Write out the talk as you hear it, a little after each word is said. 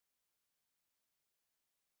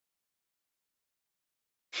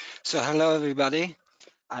So hello everybody,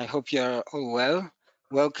 I hope you're all well.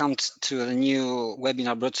 Welcome to a new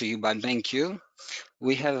webinar brought to you by BenQ.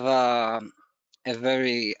 We have a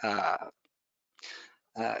very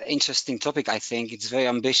interesting topic, I think. It's very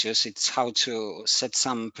ambitious. It's how to set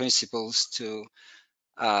some principles to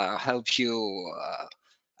help you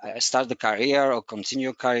start a career or continue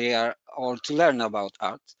a career or to learn about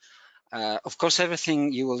art. Of course,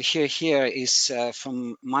 everything you will hear here is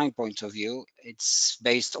from my point of view. It's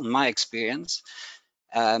based on my experience.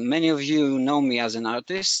 Many of you know me as an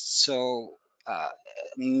artist, so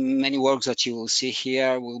many works that you will see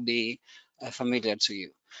here will be familiar to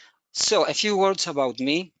you. So a few words about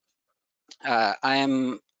me. My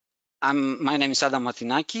name is Adam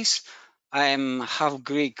Martinakis. I am half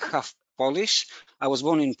Greek, half Polish. I was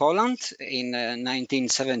born in Poland in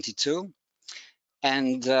 1972.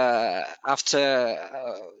 And after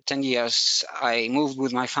 10 years, I moved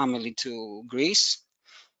with my family to Greece.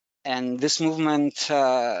 And this movement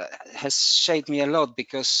has shaped me a lot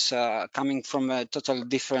because coming from a totally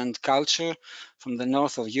different culture from the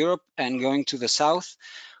north of Europe and going to the south,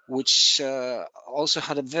 which also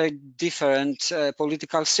had a very different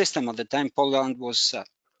political system at the time. Poland was a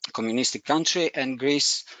communistic country and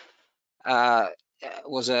Greece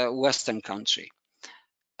was a Western country.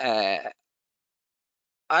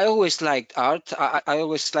 I always liked art. I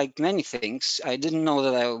always liked many things. I didn't know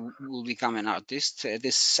that I would become an artist.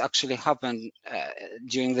 This actually happened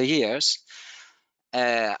during the years.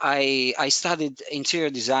 I studied interior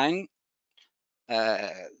design,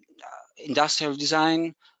 industrial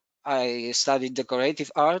design. I studied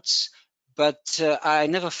decorative arts, but I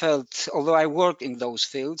never felt, although I worked in those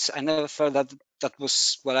fields, I never felt that that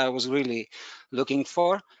was what I was really looking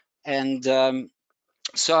for. And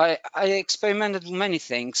so I experimented with many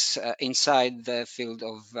things inside the field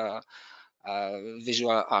of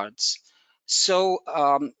visual arts. So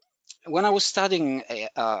when I was studying,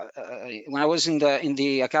 when I was in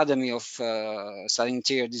the academy of studying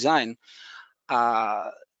interior design,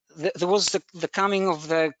 there was the coming of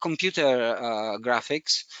the computer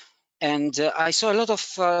graphics, and I saw a lot of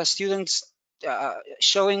students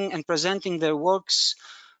showing and presenting their works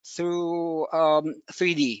through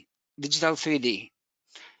 3D, digital 3D.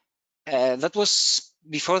 That was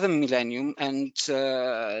before the millennium, and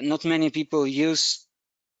not many people used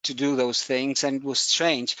to do those things, and it was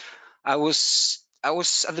strange. I was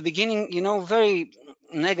at the beginning, very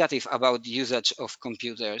negative about the usage of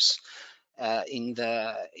computers in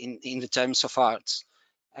the terms of arts.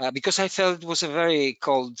 Because I felt it was a very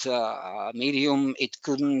cold medium. It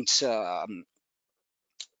couldn't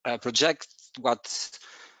project what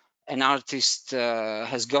an artist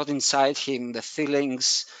has got inside him, the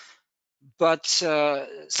feelings. But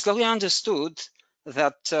slowly understood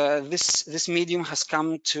that this medium has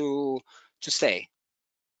come to stay,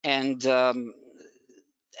 and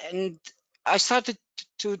I started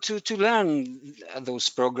to learn those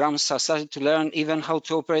programs. I started to learn even how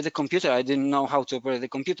to operate the computer. I didn't know how to operate the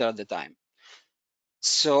computer at the time.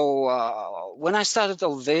 So when I started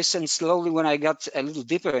all this, and slowly when I got a little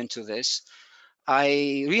deeper into this,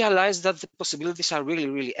 I realized that the possibilities are really,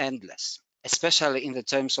 really endless, especially in the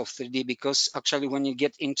terms of 3D, because actually when you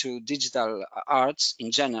get into digital arts in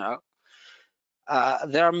general,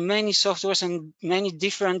 there are many softwares and many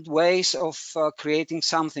different ways of creating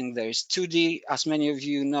something. There is 2D, as many of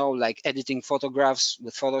you know, like editing photographs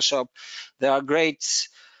with Photoshop. There are great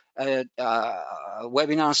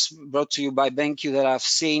webinars brought to you by BenQ that I've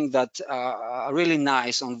seen that are really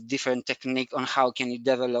nice on different technique on how can you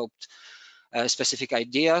develop specific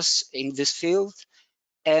ideas in this field.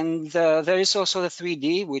 And there is also the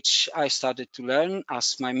 3D, which I started to learn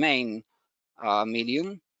as my main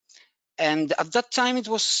medium. And at that time, it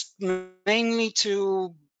was mainly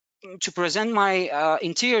to present my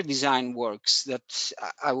interior design works that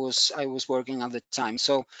I was working at the time.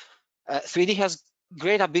 So 3D has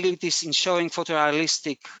great abilities in showing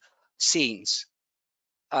photorealistic scenes.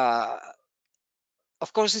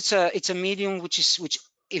 Of course, it's a medium which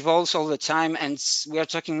evolves all the time, and we are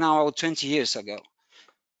talking now about 20 years ago.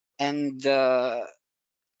 And I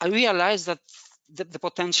realized that the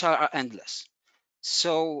potential are endless.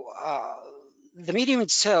 So the medium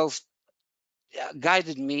itself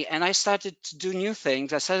guided me, and I started to do new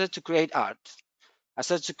things. I started to create art. I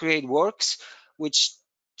started to create works which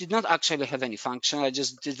did not actually have any function. I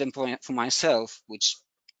just did them for myself, which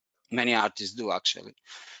many artists do actually.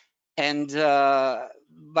 And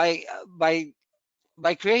by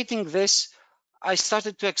creating this, I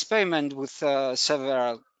started to experiment with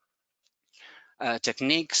several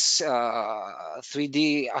techniques.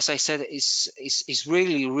 3D, as I said, is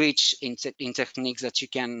really rich in techniques that you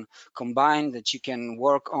can combine, that you can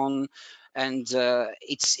work on, and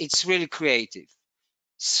it's really creative.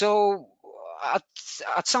 So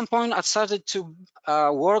at some point, I started to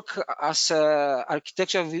work as an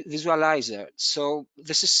architecture visualizer. So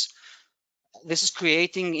this is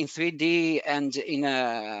creating in 3D and in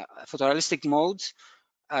a photorealistic mode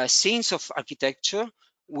scenes of architecture,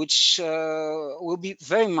 which will be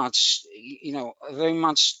very much, very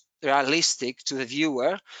much realistic to the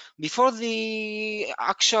viewer before the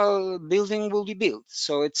actual building will be built.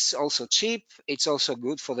 So it's also cheap, it's also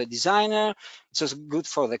good for the designer, it's also good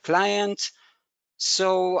for the client.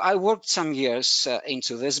 So I worked some years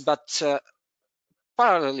into this, but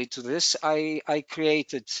parallelly to this, I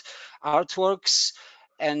created artworks,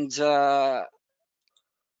 and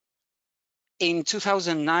in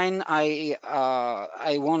 2009,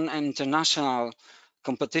 I won an international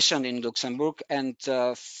competition in Luxembourg, and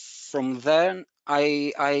from then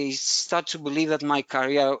I start to believe that my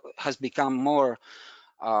career has become more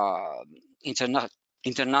uh,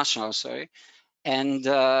 international. Sorry, and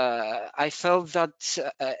I felt that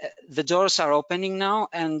the doors are opening now,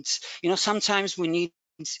 and sometimes we need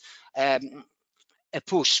um, a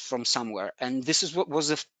push from somewhere, and this is what was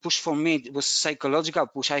a push for me. It was a psychological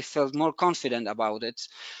push. I felt more confident about it.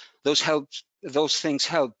 Those things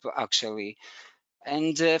help actually.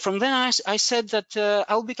 And from then I said that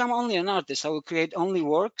I'll become only an artist. I will create only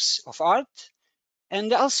works of art,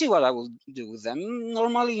 and I'll see what I will do with them.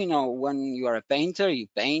 Normally, when you are a painter, you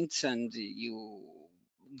paint and you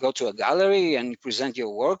go to a gallery and you present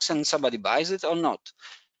your works, and somebody buys it or not.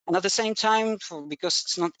 And at the same time, because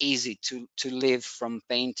it's not easy to live from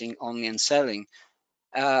painting only and selling,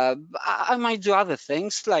 I might do other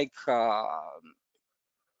things like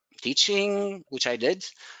teaching, which I did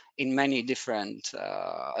in many different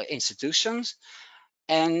institutions,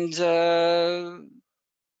 and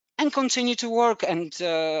continue to work and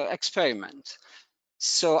experiment.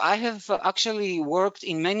 So I have actually worked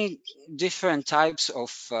in many different types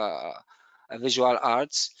of visual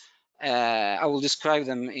arts. I will describe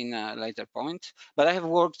them in a later point, but I have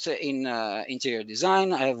worked in interior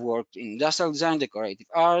design, I have worked in industrial design, decorative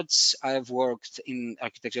arts, I have worked in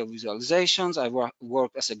architectural visualizations, I've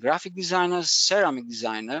worked as a graphic designer, ceramic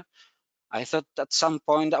designer. I thought at some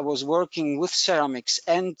point I was working with ceramics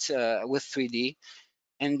and with 3D,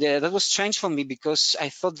 and that was strange for me because I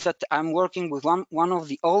thought that I'm working with one of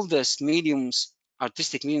the oldest mediums,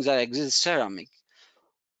 artistic mediums that exist, ceramic,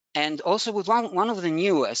 and also with one of the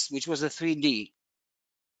newest, which was the 3D.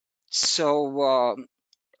 So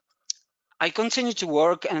I continued to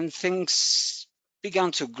work, and things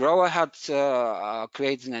began to grow. I had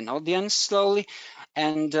created an audience slowly,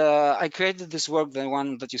 and I created this work, the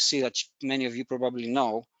one that you see that many of you probably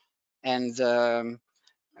know, and uh,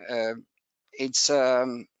 it's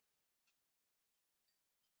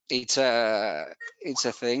it's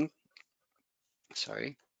a thing.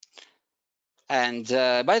 Sorry. And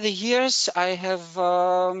by the years, I have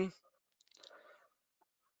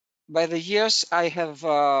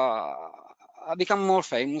become more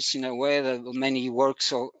famous in a way that many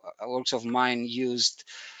works of mine used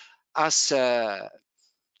as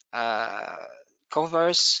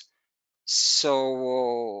covers.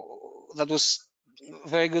 So that was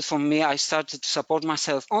very good for me. I started to support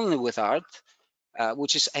myself only with art,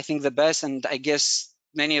 which is, I think, the best. And I guess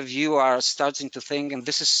many of you are starting to think, and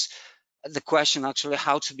this is the question actually,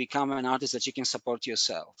 how to become an artist that you can support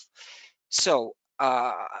yourself. So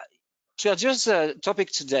to address the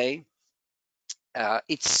topic today,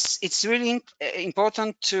 it's really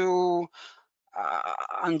important to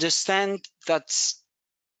understand that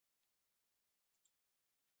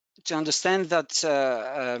to understand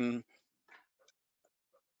the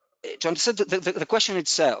question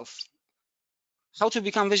itself, how to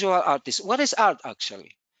become visual artist. What is art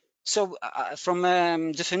actually? So from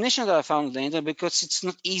definition that I found on the internet, because it's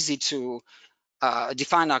not easy to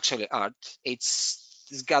define actually art.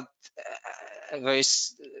 It's got very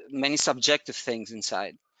many subjective things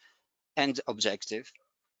inside and objective.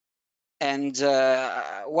 And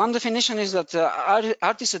one definition is that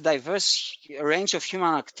art is a diverse range of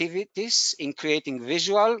human activities in creating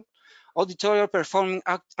visual, auditory, or performing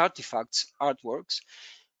artifacts, artworks,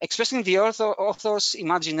 expressing the author's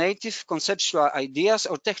imaginative, conceptual ideas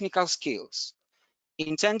or technical skills,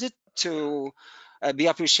 intended to be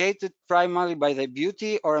appreciated primarily by their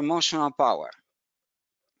beauty or emotional power.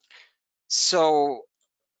 So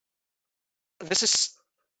this is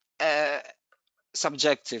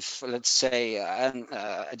subjective, let's say,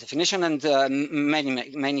 a definition, and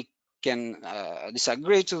many can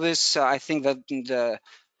disagree to this. I think that the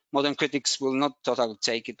modern critics will not totally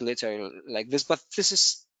take it literally like this, but this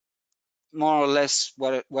is more or less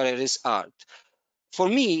what it is art. For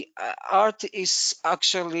me, art is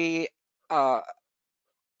actually a,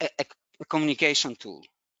 a communication tool.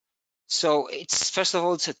 So it's, first of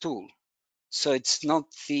all, it's a tool. So it's not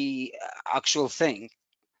the actual thing.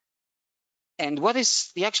 And what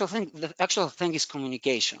is the actual thing? The actual thing is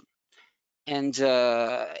communication. And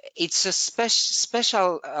it's a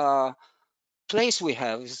special place we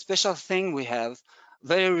have, a special thing we have,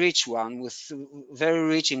 very rich one, with very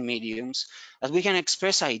rich in mediums, that we can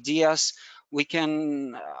express ideas, we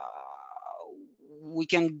can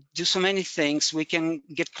do so many things, we can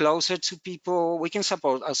get closer to people, we can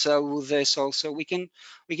support ourselves with this also, we can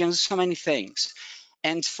do so many things.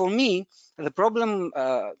 And for me, the problem,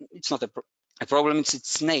 it's not a problem, it's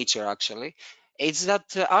its nature actually. It's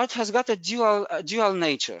that art has got a dual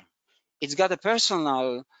nature. It's got a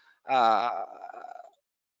personal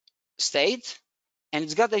state, and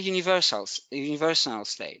it's got a universal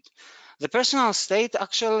state. The personal state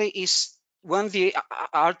actually is when the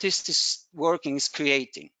artist is working, is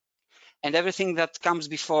creating, and everything that comes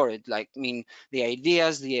before it, like, I mean, the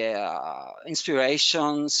ideas, the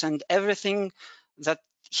inspirations, and everything that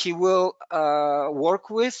he will work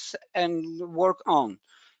with and work on.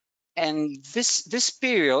 And this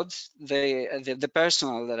period, the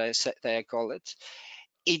personal that I call it,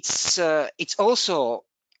 it's also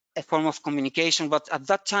a form of communication, but at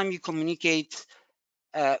that time you communicate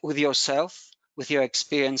with yourself, with your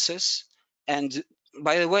experiences. And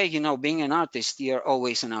by the way, you know, being an artist, you're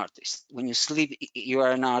always an artist. When you sleep, you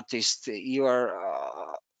are an artist. You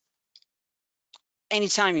are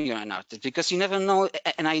anytime you're an artist, because you never know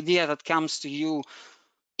an idea that comes to you,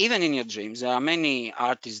 even in your dreams. There are many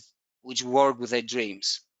artists which work with their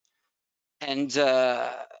dreams, and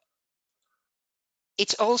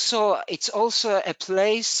it's also a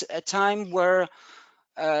place, a time where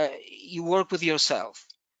you work with yourself.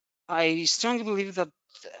 I strongly believe that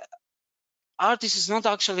artist is not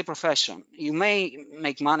actually a profession. You may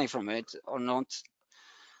make money from it or not.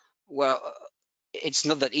 Well, it's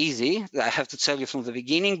not that easy, I have to tell you from the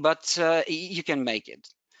beginning, but you can make it.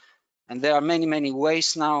 And there are many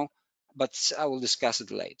ways now, but I will discuss it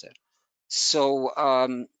later. So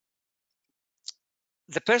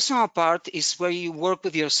the personal part is where you work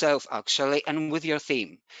with yourself actually, and with your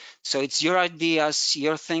theme. So it's your ideas,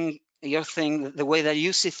 your thing, the way that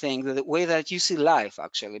you see things, the way that you see life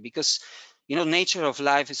actually, because you know, nature of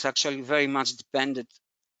life is actually very much dependent.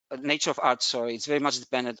 Nature of art, sorry, it's very much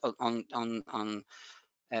dependent on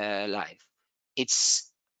life.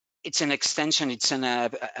 It's an extension. It's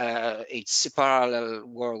it's a parallel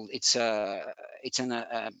world. It's a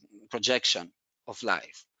projection of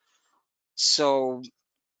life. So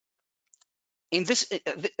in this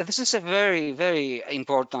this is a very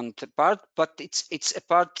important part, but it's a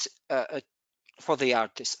part for the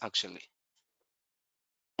artist actually.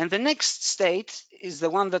 And the next state is the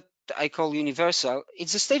one that I call universal.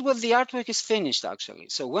 It's a state where the artwork is finished actually.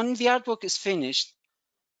 So when the artwork is finished,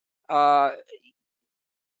 then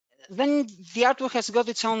the artwork has got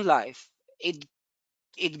its own life. It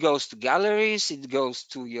goes to galleries, it goes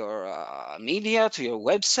to your media, to your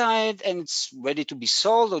website, and it's ready to be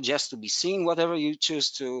sold or just to be seen, whatever you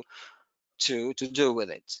choose to do with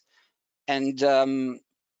it. And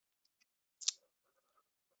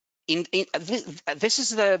this is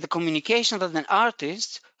the communication that an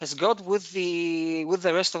artist has got with the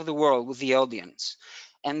rest of the world, with the audience.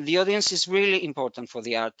 And the audience is really important for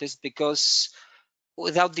the artist, because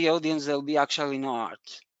without the audience there'll be actually no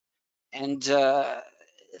art. And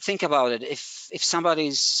think about it, if somebody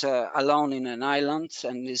is alone in an island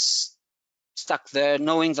and is stuck there,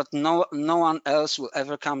 knowing that no one else will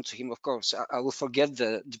ever come to him, of course I will forget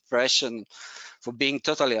the depression for being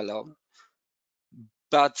totally alone.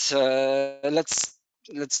 But let's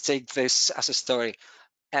take this as a story.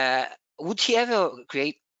 Would he ever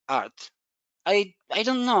create art? I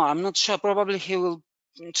don't know. I'm not sure. Probably he will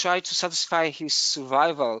try to satisfy his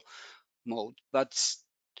survival mode. But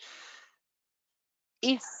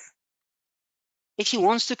if he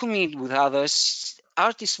wants to communicate with others,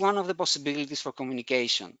 art is one of the possibilities for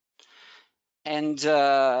communication. And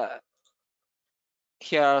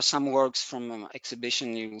here are some works from an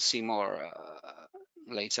exhibition. You will see more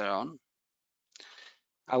later on.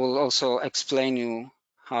 I will also explain you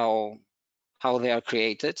how they are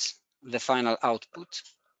created, the final output.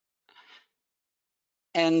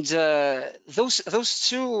 And those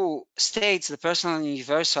two states, the personal and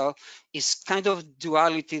universal, is kind of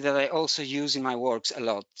duality that I also use in my works a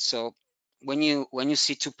lot. So when you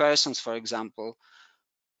see two persons, for example,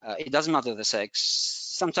 It doesn't matter the sex.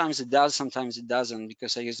 Sometimes it does, sometimes it doesn't,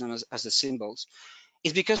 because I use them as the symbols.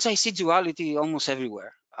 It's because I see duality almost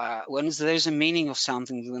everywhere. When there's a meaning of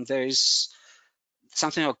something, when there is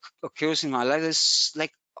something occurs in my life, there's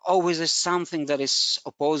like always there's something that is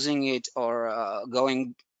opposing it or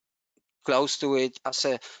going close to it as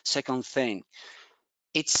a second thing.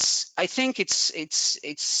 I think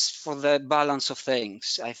it's for the balance of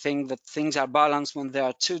things. I think that things are balanced when there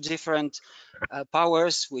are two different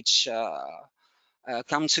powers which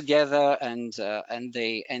come together and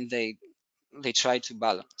they try to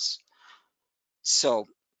balance. So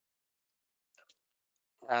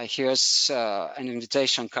here's an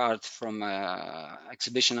invitation card from an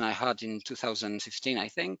exhibition I had in 2015, I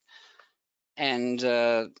think, and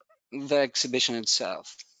the exhibition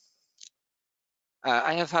itself.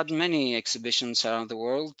 I have had many exhibitions around the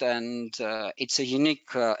world, and it's a unique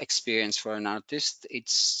experience for an artist.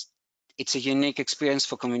 It's a unique experience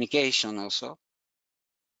for communication also.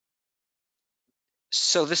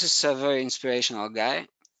 So this is a very inspirational guy.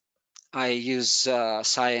 I use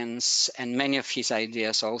science and many of his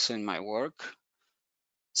ideas also in my work.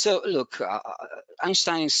 So look,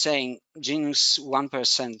 Einstein is saying genius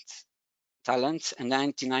 1% talent and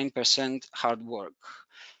 99% hard work.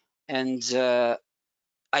 And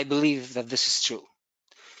I believe that this is true.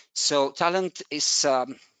 So talent is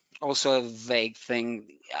also a vague thing.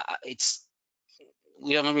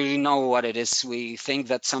 We don't really know what it is. We think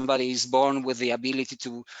that somebody is born with the ability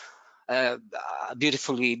to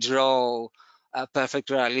beautifully draw a perfect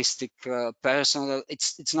realistic person.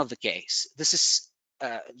 It's not the case. This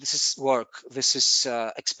is work. This is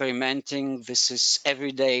experimenting. This is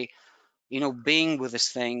everyday, being with this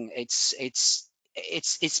thing. It's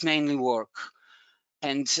mainly work.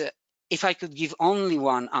 And if I could give only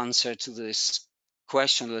one answer to this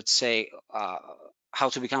question, let's say how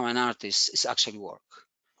to become an artist is actually work.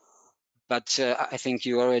 But I think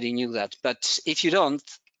you already knew that. But if you don't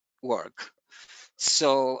work,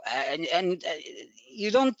 so and you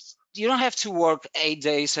don't have to work 8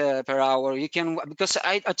 days per hour. You can, because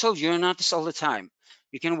I told you, you're an artist all the time.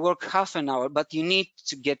 You can work half an hour, but you need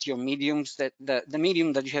to get your mediums, that the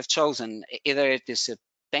medium that you have chosen. Either it is a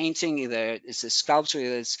painting, either it's a sculpture,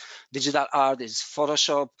 either it's digital art, it's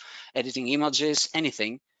Photoshop, editing images,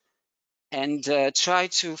 anything, and try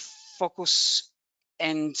to focus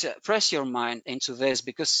and press your mind into this,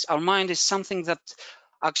 because our mind is something that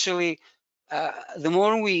actually the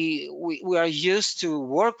more we are used to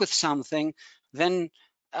work with something, then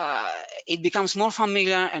it becomes more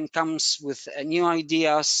familiar and comes with new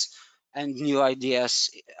ideas and new ideas.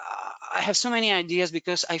 I have so many ideas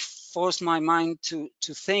because I forced my mind to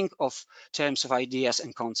think of terms of ideas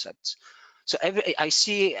and concepts. So I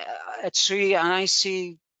see a tree and I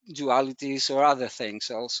see dualities or other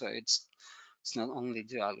things also. It's not only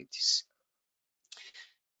dualities.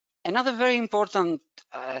 Another very important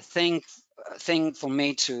thing for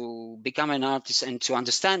me to become an artist and to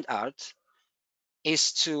understand art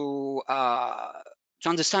is to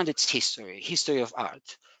understand its history of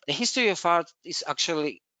art. The history of art is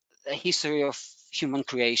actually a history of human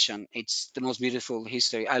creation. It's the most beautiful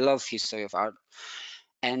history. I love history of art,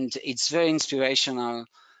 and it's very inspirational. I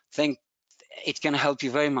think it can help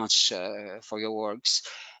you very much for your works.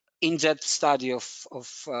 In-depth study of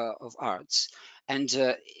arts. And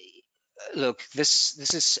look,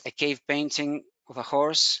 this is a cave painting of a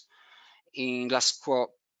horse in Lascaux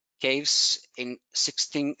caves in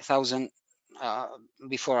 16,000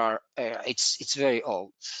 before our era. It's very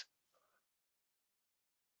old.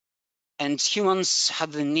 And humans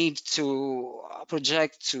had the need to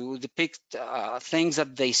project, to depict things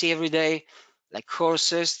that they see every day, like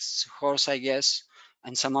horse, I guess,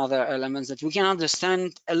 and some other elements that we can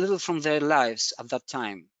understand a little from their lives at that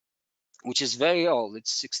time, which is very old.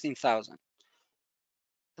 It's 16,000.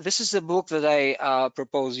 This is the book that I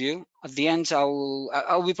propose you. At the end,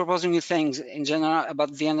 I'll be proposing you things in general,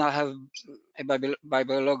 but at the end I'll have a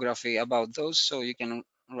bibliography about those, so you can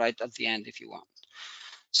write at the end if you want.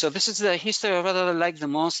 So this is the history of what I like the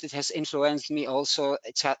most. It has influenced me also.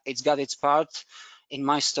 It's got its part in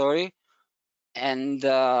my story, and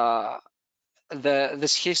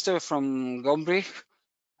this history from Gombrich.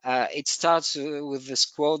 It starts with this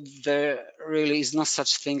quote: "There really is no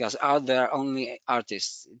such thing as art. There are only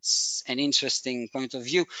artists." It's an interesting point of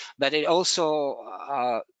view, but it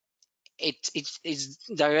also it's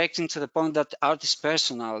directing to the point that art is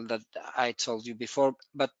personal, that I told you before,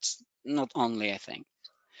 but not only, I think.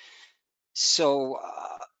 So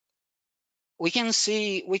we can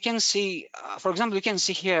see, for example, we can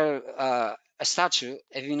see here a statue,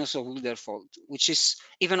 a Venus of Wilderfold, which is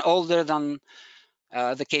even older than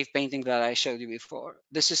the cave painting that I showed you before.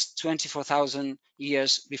 This is 24,000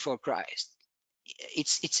 years before Christ.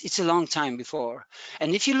 It's a long time before.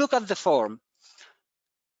 And if you look at the form,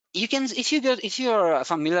 you can, if you're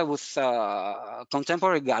familiar with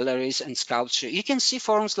contemporary galleries and sculpture, you can see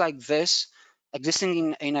forms like this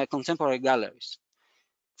existing in a contemporary galleries.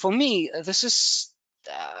 For me, this is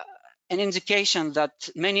an indication that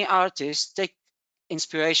many artists take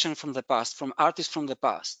inspiration from the past, from artists from the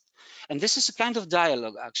past. And this is a kind of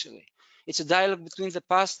dialogue, actually. It's a dialogue between the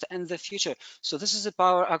past and the future. So this is the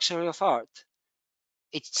power, actually, of art.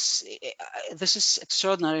 This is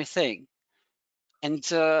extraordinary thing. And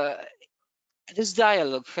this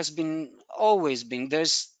dialogue has been always been.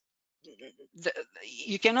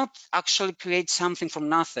 You cannot actually create something from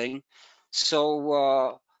nothing.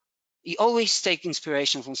 So you always take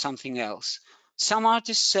inspiration from something else. Some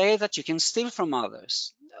artists say that you can steal from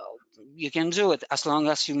others. You can do it as long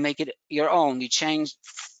as you make it your own. You change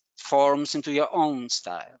forms into your own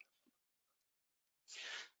style.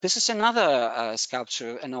 This is another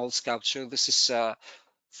sculpture, an old sculpture. This is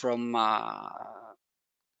from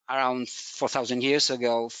around 4,000 years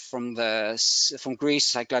ago from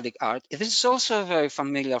Greece, Cycladic art. This is also a very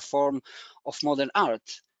familiar form of modern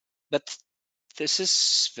art, but this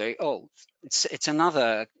is very old. It's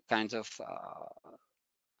another kind of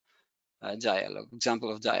dialogue,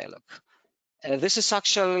 example of dialogue. This is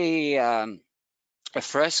actually a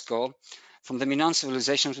fresco from the Minoan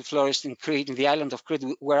civilization who flourished in Crete, in the island of Crete,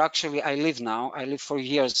 where actually I live now. I live for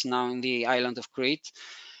years now in the island of Crete,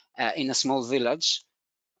 in a small village.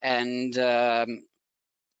 And I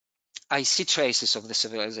see traces of the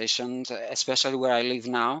civilization, especially where I live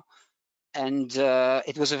now. And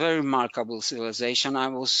it was a very remarkable civilization.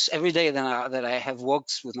 Every day that I have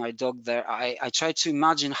walked with my dog there, I try to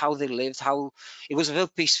imagine how they lived, how it was a very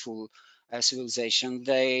peaceful civilization.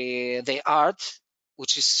 They art,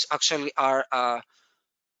 which is actually our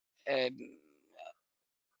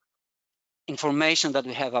information that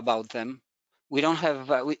we have about them. We don't have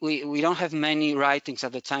we don't have many writings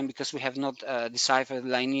at the time because we have not deciphered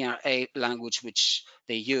Linear A language which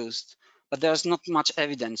they used, but there's not much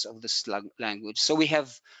evidence of this language. So we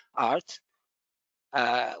have art.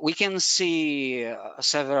 We can see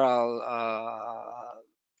several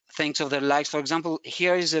things of their lives. For example,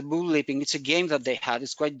 here is a bull leaping. It's a game that they had.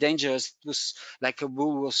 It's quite dangerous. It was like a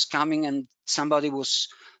bull was coming and somebody was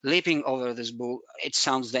leaping over this bull. It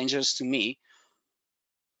sounds dangerous to me.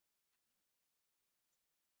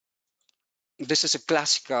 This is a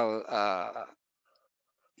classical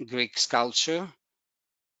Greek sculpture.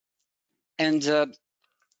 And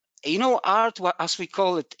art, as we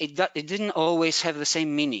call it, it didn't always have the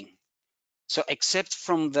same meaning. So except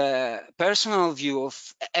from the personal view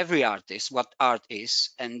of every artist, what art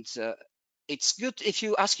is, and it's good if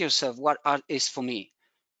you ask yourself what art is for me.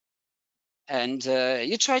 And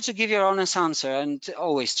you try to give your honest answer, and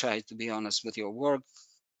always try to be honest with your work.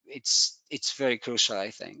 It's very crucial,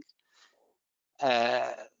 I think.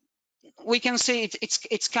 We can see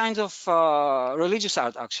it's kind of religious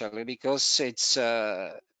art, actually, because it's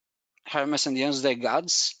Hermes and Dionysus,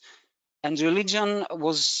 gods, and religion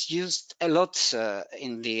was used a lot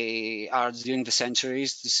in the arts during the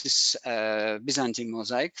centuries. This is a Byzantine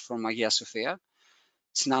mosaic from Hagia Sophia.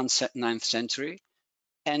 It's 9th century,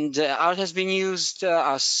 and art has been used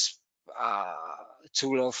as a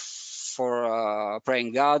tool for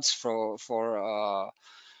praying gods, for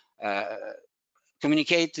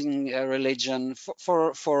communicating religion,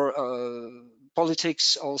 for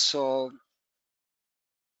politics also.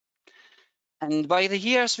 And by the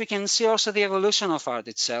years, we can see also the evolution of art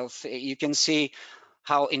itself. You can see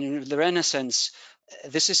how in the Renaissance,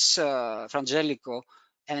 this is Frangelico,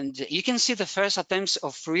 and you can see the first attempts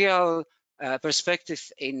of real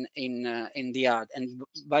perspective in the art. And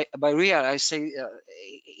by real, I say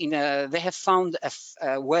they have found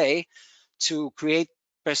a way to create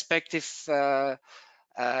perspective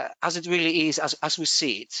as it really is, as we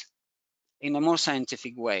see it, in a more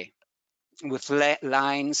scientific way, with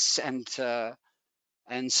lines and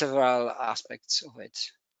several aspects of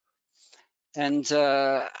it. And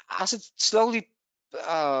as it slowly,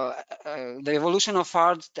 the evolution of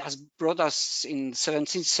art has brought us in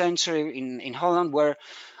 17th century in Holland, where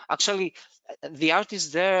actually the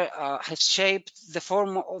artist there has shaped the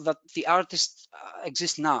form that the artists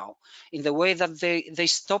exist now, in the way that they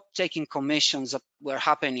stopped taking commissions that were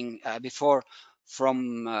happening before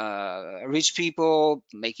from rich people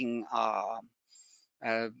making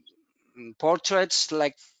portraits,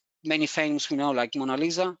 like many famous we know, like Mona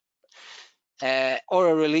Lisa,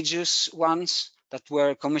 or religious ones that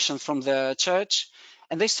were commissioned from the church,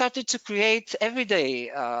 and they started to create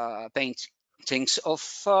everyday things of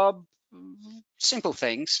simple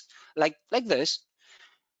things like this,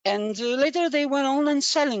 and later they went on and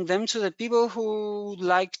selling them to the people who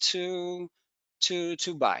like to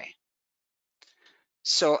buy.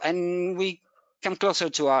 So, and we come closer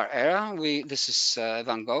to our era. This is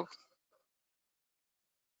Van Gogh.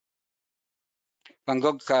 Van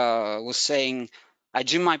Gogh was saying, "I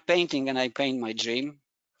dream my painting and I paint my dream."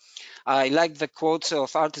 I like the quotes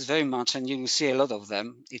of artists very much, and you will see a lot of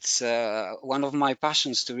them. It's one of my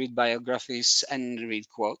passions to read biographies and read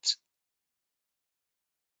quotes.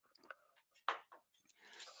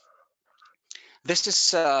 This is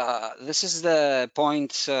the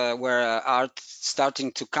point where art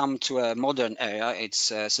starting to come to a modern era. It's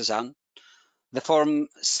Cézanne. The form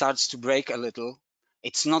starts to break a little.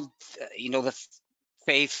 It's not, the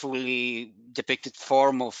faithfully depicted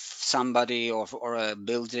form of somebody or a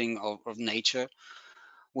building or of nature.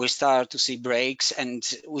 We start to see breaks, and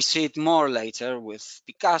we see it more later with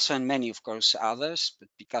Picasso and many, of course, others. But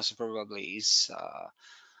Picasso probably is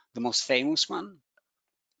the most famous one.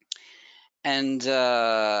 And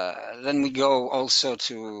then we go also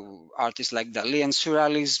to artists like Dali and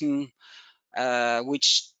Surrealism,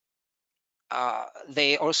 which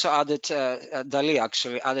they also added, Dali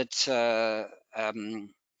actually added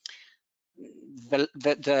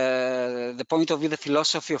the point of view, the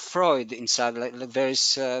philosophy of Freud inside. Like there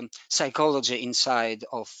is psychology inside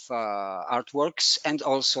of artworks, and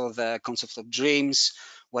also the concept of dreams,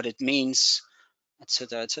 what it means,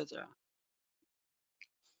 etc., etc.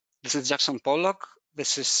 This is Jackson Pollock.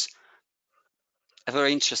 This is a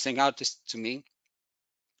very interesting artist to me,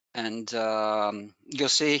 and you'll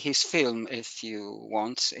see his film if you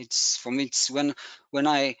want. It's for me, it's when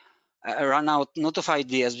I run out not of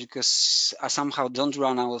ideas, because I somehow don't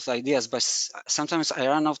run out of ideas, but sometimes I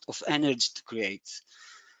run out of energy to create,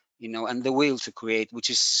 and the will to create,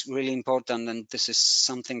 which is really important. And this is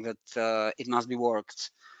something that it must be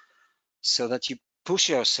worked, so that you push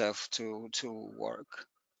yourself to work.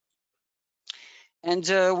 And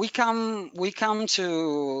we come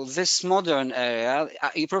to this modern area.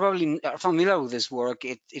 You probably are familiar with this work.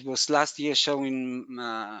 It was last year shown in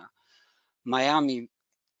Miami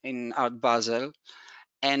in Art Basel,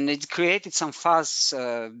 and it created some fuss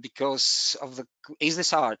because of is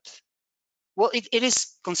this art? Well, it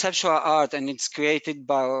is conceptual art, and it's created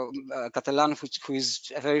by Catalan, who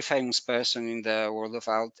is a very famous person in the world of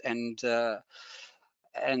art, and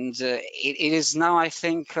it is now, I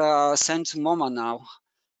think, sent to MoMA now.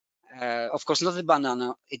 Of course, not the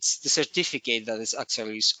banana. It's the certificate that is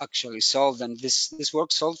actually sold, and this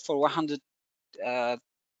work sold for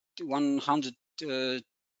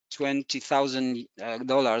 120,000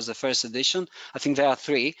 dollars. The first edition. I think there are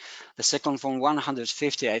three. The second one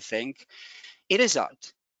 150, I think. It is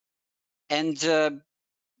art, and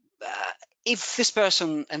if this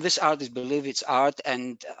person and this artist believe it's art,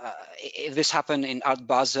 and if this happened in Art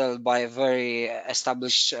Basel by a very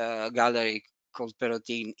established gallery called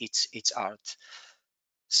Perotin, it's art.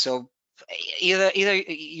 So either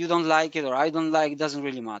you don't like it or I don't like it, doesn't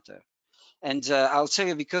really matter. And I'll tell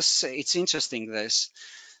you, because it's interesting, this.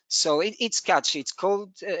 So it's catchy. It's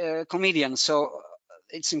called Comedian. So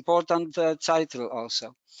it's important title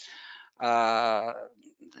also. Uh,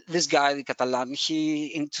 this guy, the Catalan, he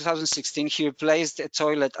in 2016 he replaced a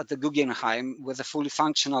toilet at the Guggenheim with a fully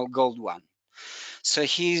functional gold one. So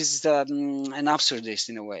he's an absurdist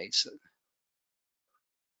in a way.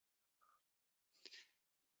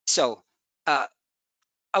 So I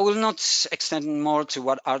will not extend more to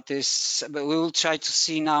what artists, but we will try to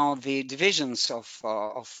see now the divisions of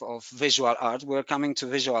visual art. We're coming to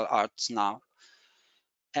visual arts now.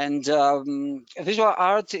 And visual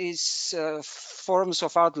art is forms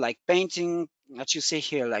of art like painting, that you see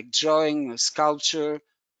here, like drawing, sculpture,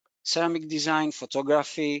 ceramic design,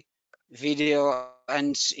 photography, video.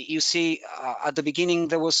 And you see at the beginning,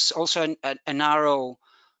 there was also a narrow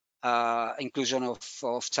inclusion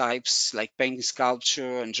of types like painting,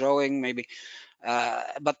 sculpture, and drawing, maybe.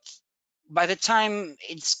 But by the time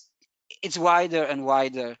it's wider and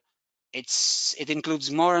wider, it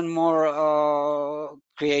includes more and more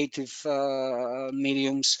creative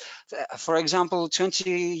mediums. For example,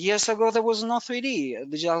 20 years ago, there was no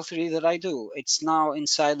 3D, digital 3D that I do. It's now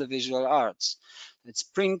inside the visual arts. It's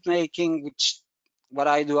printmaking, which what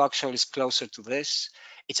I do actually is closer to this.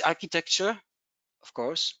 It's architecture, of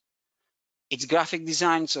course. It's graphic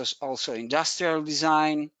design, so it's also industrial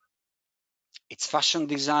design. It's fashion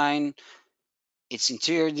design. It's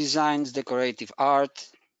interior designs, decorative art.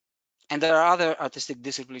 And there are other artistic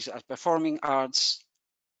disciplines as performing arts.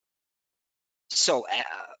 So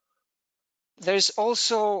there's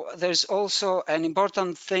also an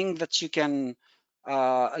important thing that you can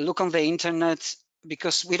look on the internet,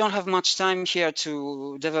 because we don't have much time here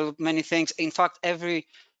to develop many things. In fact, every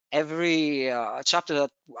chapter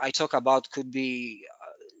that I talk about could be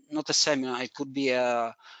not a seminar, it could be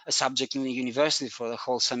a subject in the university for the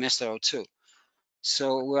whole semester or two.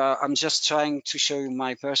 So I'm just trying to show you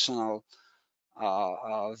my personal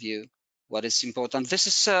view, what is important. This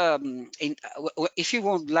is if you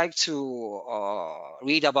would like to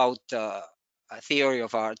read about a theory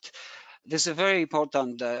of art, there's a very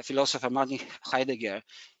important philosopher, Martin Heidegger.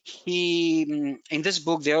 He in this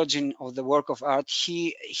book, The Origin of the Work of Art,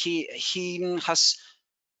 he has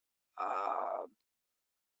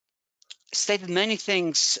stated many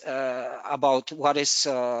things about what is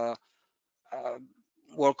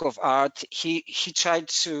work of art. He tried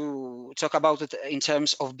to talk about it in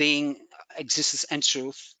terms of being, existence, and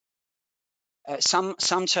truth. Some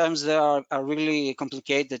terms there are really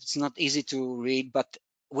complicated. It's not easy to read, but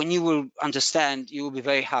when you will understand, you will be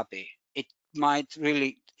very happy. It might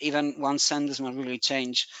really, even one sentence might really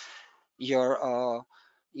change your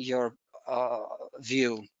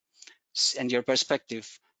view and your perspective.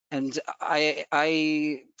 And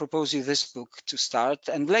I propose you this book to start,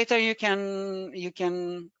 and later you can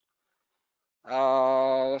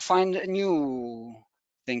find new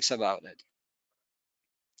things about it.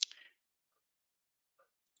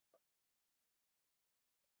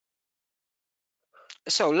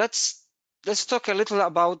 So let's talk a little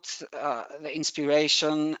about the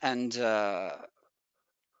inspiration and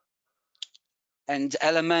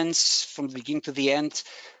elements from the beginning to the end.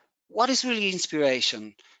 What is really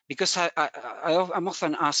inspiration? Because I'm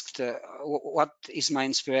often asked, what is my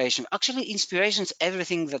inspiration? Actually, inspiration is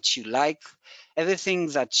everything that you like, everything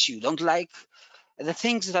that you don't like, the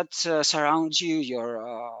things that surround you,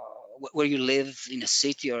 where you live, in a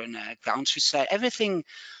city or in a countryside, everything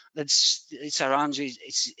that's around you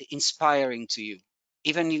is inspiring to you,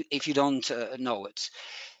 even if you don't know it.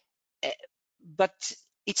 But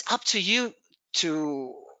it's up to you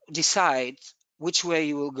to decide which way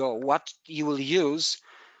you will go, what you will use,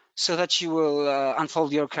 so that you will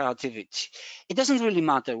unfold your creativity. It doesn't really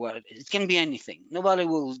matter what it is. It can be anything. Nobody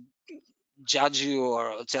will judge you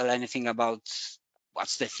or tell anything about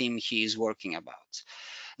what's the theme he is working about.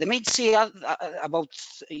 They may say about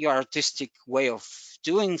your artistic way of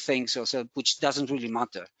doing things also, which doesn't really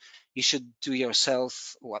matter. You should do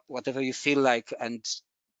yourself whatever you feel like, and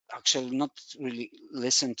actually not really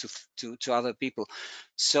listen to other people.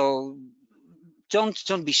 So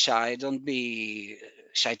don't be shy. Don't be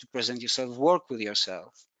shy to present yourself. Work with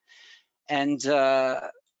yourself. And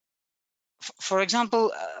for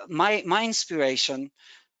example, my inspiration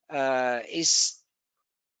is,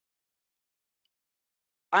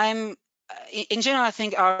 I'm in general, I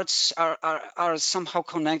think arts are somehow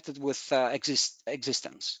connected with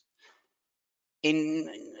existence. In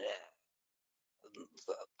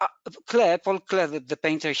Paul Klee, the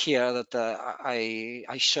painter here that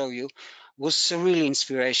I show you, was a really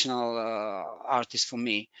inspirational artist for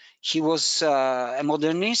me. He was a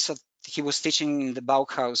modernist. He was teaching in the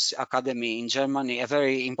Bauhaus Academy in Germany, a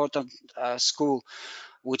very important school,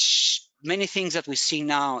 which many things that we see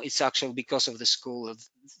now, it's actually because of the school.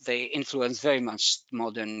 They influence very much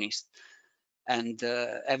modernist and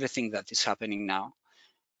everything that is happening now.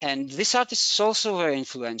 And this artist is also very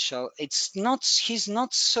influential. He's not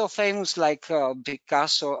so famous like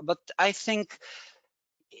Picasso, but I think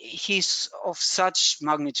he's of such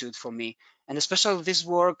magnitude for me. And especially this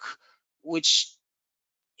work, which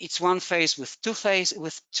it's one face with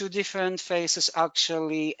two different faces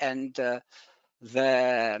actually, and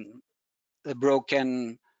the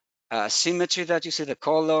broken symmetry that you see, the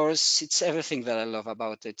colors, it's everything that I love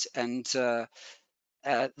about it. And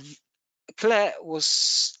Klee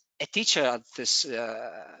was a teacher at this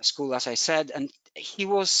school, as I said, and he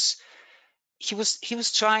was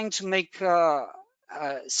trying to make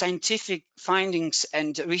scientific findings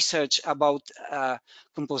and research about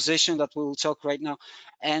composition that we will talk right now,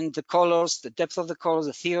 and the colors, the depth of the colors,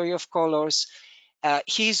 the theory of colors.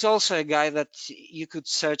 He's also a guy that you could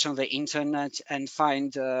search on the internet and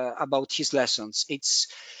find about his lessons. It's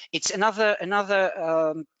another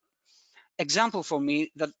example for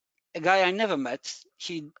me, that a guy I never met,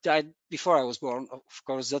 he died before I was born, of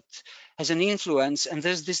course, that has an influence, and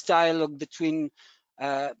there's this dialogue between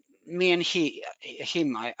me and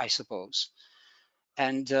him, I suppose.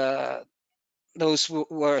 And those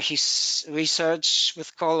were his research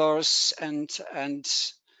with colors and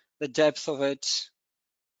the depth of it.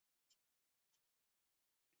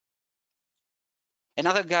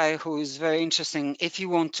 Another guy who is very interesting, if you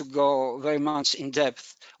want to go very much in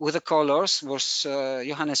depth with the colors, was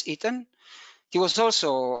Johannes Itten. He was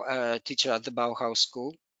also a teacher at the Bauhaus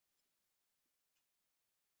School.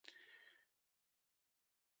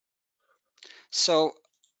 So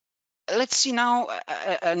let's see now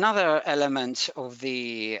another element of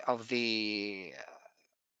the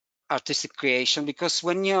artistic creation, because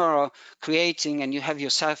when you're creating and you have your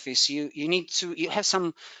surface, you have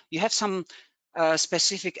some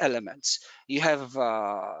specific elements. You have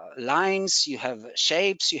lines, you have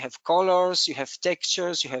shapes, you have colors, you have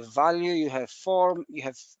textures, you have value, you have form, you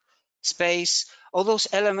have space. All those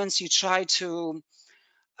elements, you try to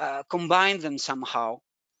combine them somehow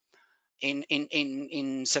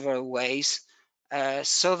in several ways,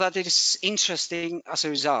 so that it is interesting as a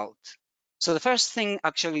result. So the first thing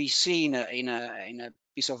actually you see in a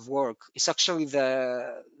piece of work is actually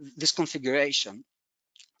this configuration,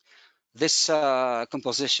 this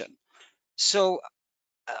composition. So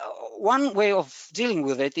one way of dealing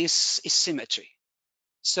with it is symmetry.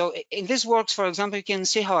 So in this works, for example, you can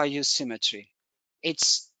see how I use symmetry.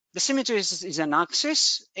 The symmetry is an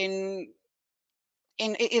axis in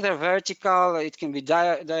either vertical, it can be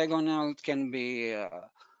diagonal, it can be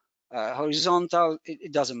horizontal,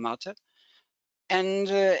 it doesn't matter. And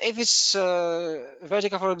if it's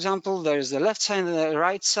vertical, for example, there is the left side and the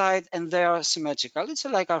right side, and they are symmetrical. It's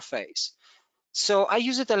like our face. So I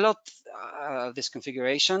use it a lot, this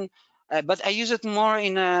configuration, but I use it more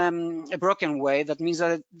in a broken way. That means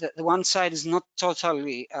that the one side is not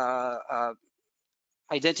totally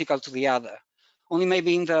identical to the other. Only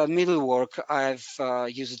maybe in the middle work I've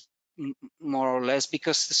used it more or less,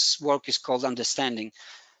 because this work is called understanding,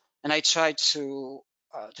 and I try to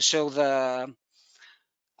show the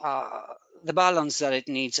balance that it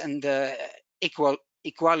needs and the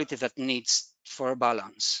equality that needs for a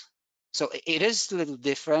balance. So it is a little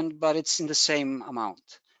different, but it's in the same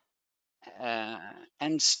amount.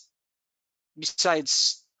 And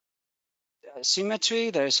besides symmetry,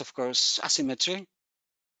 there is of course asymmetry.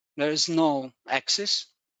 There is no axis,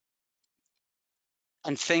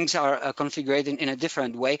 and things are configured in a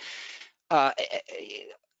different way. I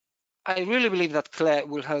really believe that Claire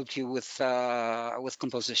will help you with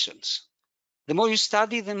compositions. The more you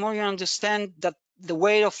study, the more you understand that the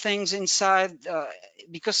weight of things inside,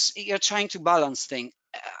 because you're trying to balance things.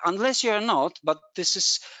 Unless you're not, but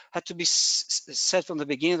this had to be said from the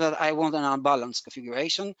beginning, that I want an unbalanced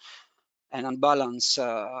configuration, an unbalanced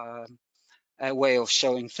way of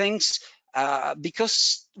showing things,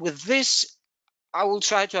 because with this, I will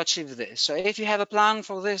try to achieve this. So if you have a plan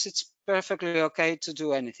for this, it's perfectly okay to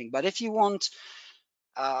do anything. But if you want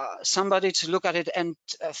somebody to look at it and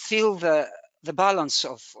feel the balance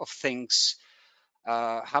of things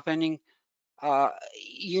happening,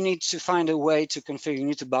 you need to find a way to configure, you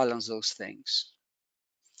need to balance those things.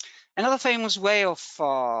 Another famous way of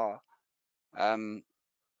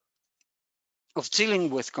dealing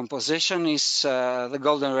with composition is the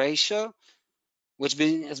golden ratio, which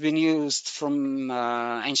has been used from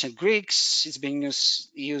ancient Greeks. It's been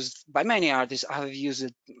used by many artists. I have used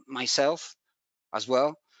it myself as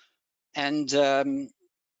well. And there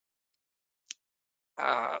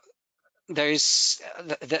is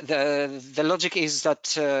the logic is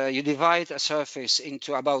that you divide a surface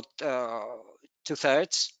into about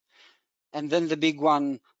 2/3, and then the big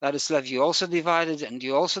one that is left, you also divide it, and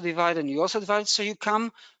you also divide, and you also divide. So you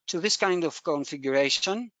come to this kind of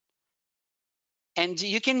configuration, and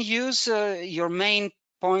you can use your main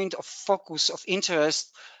point of focus of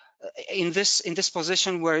interest in this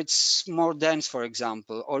position where it's more dense, for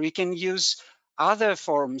example, or you can use other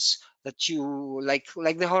forms that you like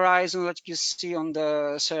the horizon that you see on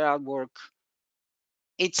the Serra work.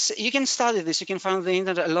 You can study this. You can find on the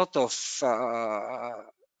internet a lot of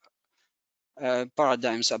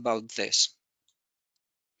paradigms about this.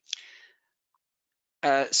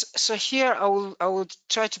 So here I will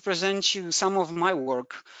try to present you some of my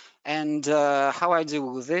work and how I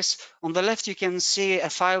deal with this. On the left, you can see a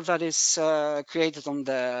file that is created on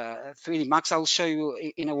the 3D Max. I'll show you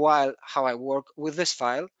in a while how I work with this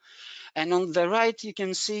file. And on the right, you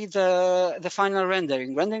can see the final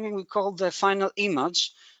rendering. Rendering we call the final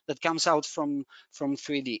image that comes out from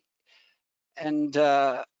 3D. And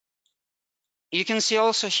you can see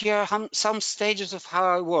also here some stages of how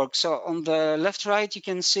I work. So on the left, right, you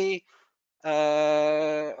can see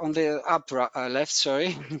on the upper left,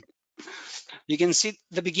 sorry, you can see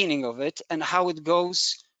the beginning of it and how it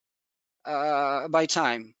goes by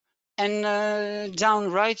time. And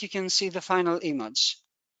down right, you can see the final image.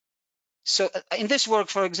 So in this work,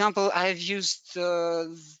 for example, I have used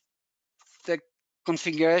the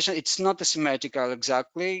configuration. It's not symmetrical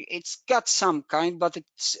exactly. It's got some kind, but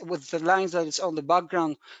it's with the lines that it's on the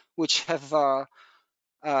background, which have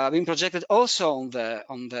been projected also on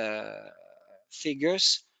the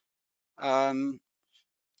figures. I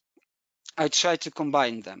try to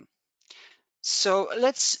combine them. So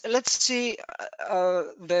let's see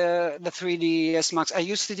the 3ds Max. I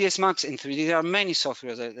use 3ds Max in 3D. There are many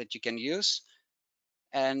softwares that you can use,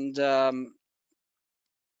 and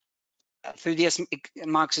 3ds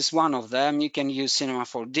Max is one of them. You can use Cinema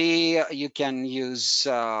 4D. You can use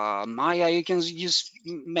Maya. You can use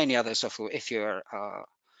many other software if you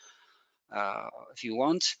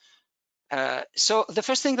want. So the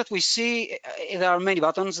first thing that we see, there are many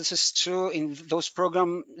buttons. This is true in those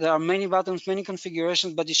programs. There are many buttons, many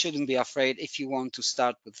configurations, but you shouldn't be afraid if you want to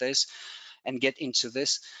start with this and get into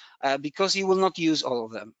this, because you will not use all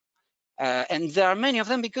of them. And there are many of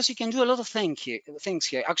them because you can do a lot of things here.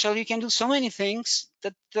 Actually, you can do so many things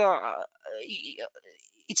that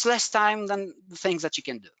it's less time than the things that you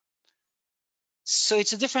can do. So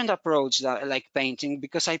it's a different approach that I like painting,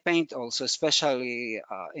 because I paint also, especially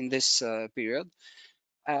in this period.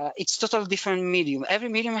 It's totally different medium. Every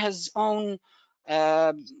medium has its own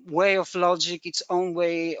way of logic, its own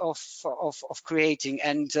way of creating.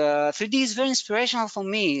 And 3D is very inspirational for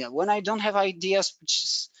me when I don't have ideas, which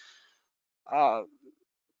is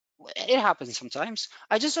it happens sometimes.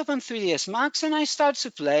 I just open 3ds Max and I start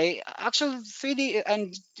to play. Actually, 3D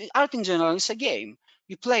and art in general is a game.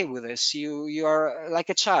 You play with this. You are like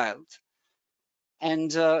a child.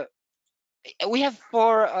 And we have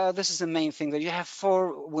four. This is the main thing, that you have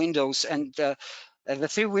 4 windows, and the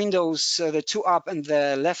 3 windows, the 2 up and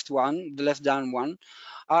the left one, the left down one,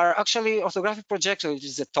 are actually orthographic projector, which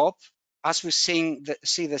is the top. As we see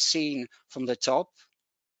the scene from the top,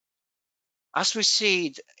 as we see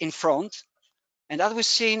it in front, and as we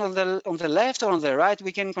see on the left or on the right,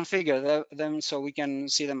 we can configure them so we can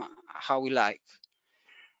see them how we like.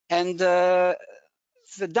 And the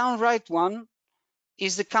down right one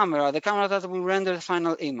is the camera that will render the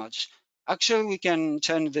final image. Actually, we can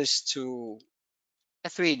turn this to a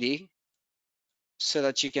 3D so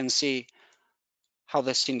that you can see how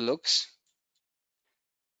the scene looks.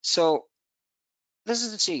 So this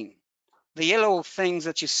is the scene. The yellow things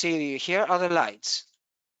that you see here are the lights.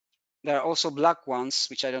 There are also black ones,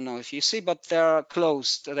 which I don't know if you see, but they are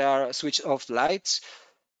closed. They are switched off lights,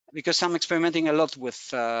 because I'm experimenting a lot with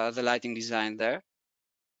the lighting design there.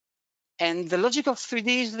 And the logic of 3D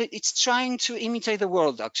is that it's trying to imitate the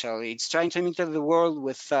world, actually. It's trying to imitate the world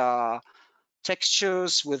with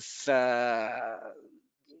textures, with the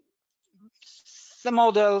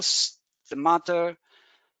models, the matter,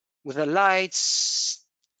 with the lights.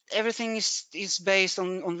 Everything is based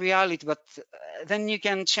on reality, but then you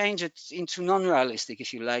can change it into non-realistic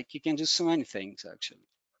if you like. You can do so many things, actually.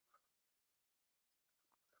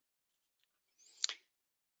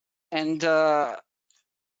 And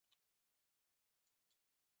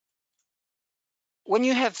when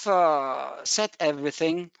you have set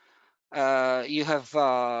everything, you have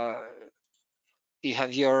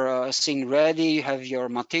your scene ready, you have your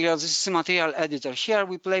materials. This is a material editor. Here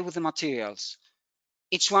we play with the materials.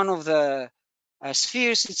 Each one of the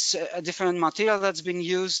spheres, it's a different material that's been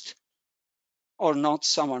used or not.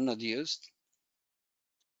 Some are not used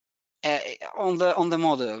on the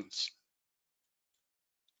models.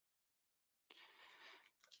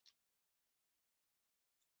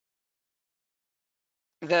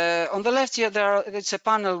 On the left here, it's a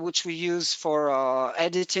panel which we use for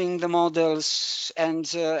editing the models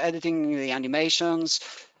and editing the animations.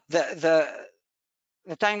 The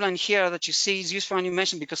timeline here that you see is used for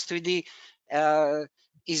animation, because 3D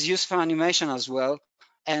is used for animation as well.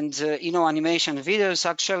 And animation videos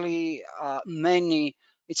actually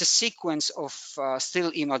it's a sequence of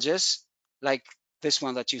still images like this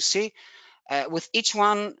one that you see, with each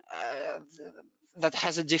one that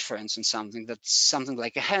has a difference in something. That's something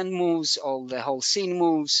like a hand moves, or the whole scene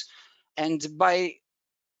moves, and by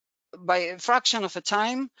a fraction of a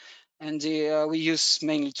time, and we use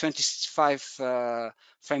mainly 25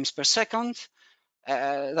 frames per second.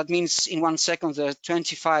 That means in 1 second there are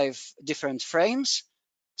 25 different frames,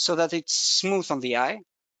 so that it's smooth on the eye.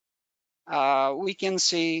 We can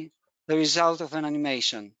see the result of an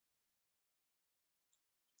animation.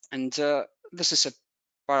 And this is a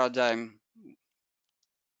paradigm.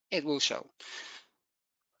 It will show.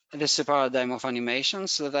 This is a paradigm of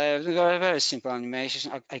animations. So they are very simple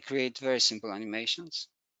animations. I create very simple animations.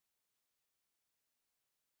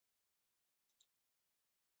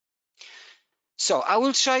 So I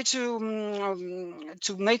will try to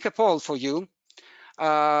make a poll for you.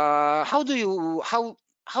 How do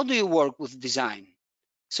you work with design?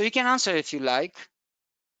 So you can answer if you like.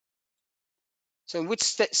 So which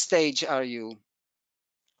stage are you?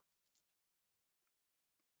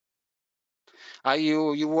 Are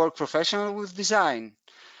you work professional with design?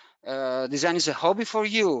 Design is a hobby for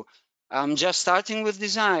you. I'm just starting with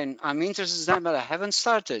design. I'm interested in design, but I haven't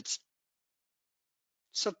started.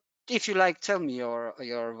 So if you like, tell me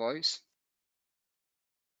your voice.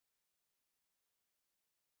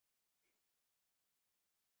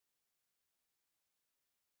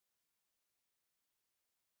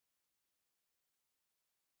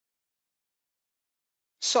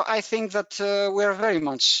 So I think that we're very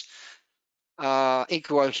much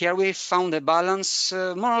equal here. We found a balance,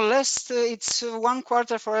 more or less. It's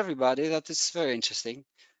 1/4 for everybody. That is very interesting,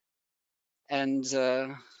 and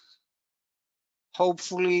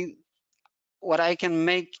hopefully, what I can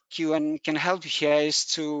make you and can help you here is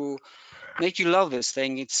to make you love this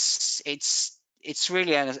thing. It's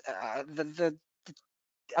really the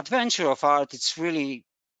adventure of art. It's really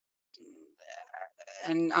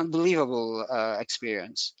an unbelievable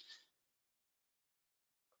experience.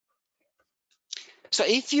 So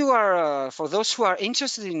if you are, for those who are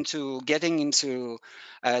interested into getting into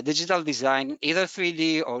digital design, either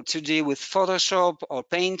 3D or 2D with Photoshop or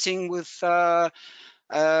painting with a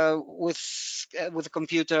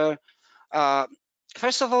computer,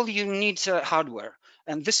 first of all, you need hardware,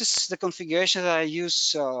 and this is the configuration that I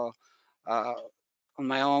use on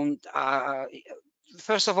my own.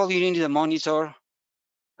 First of all, you need a monitor.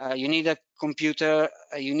 You need a computer.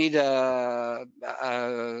 You need a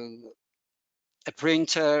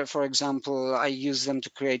printer, for example. I use them to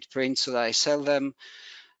create prints so that I sell them.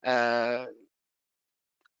 A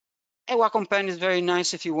Wacom pen is very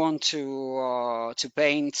nice if you want to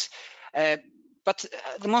paint. But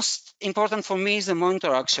the most important for me is the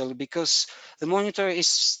monitor, actually, because the monitor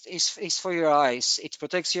is for your eyes. It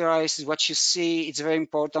protects your eyes. Is what you see. It's very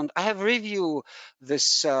important. I have reviewed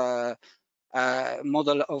this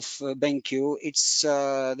model of BenQ. It's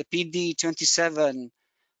the PD27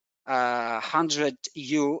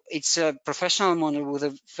 100U. It's a professional monitor with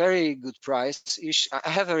a very good price. I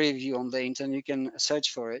have a review on the internet. You can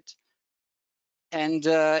search for it. And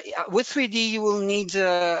with 3D, you will need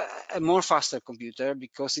a more faster computer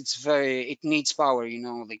because it needs power.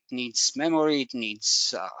 It needs memory. It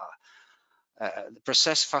needs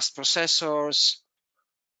fast processors.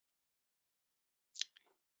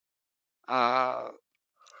 Uh,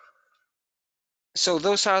 so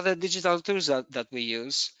those are the digital tools that we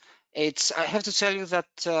use. I have to tell you that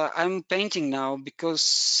I'm painting now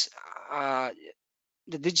because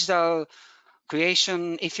the digital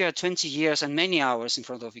creation, if you are 20 years and many hours in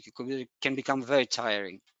front of a computer, can become very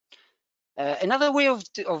tiring. Another way of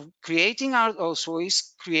creating art also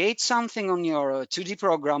is create something on your 2D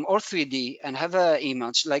program or 3D and have an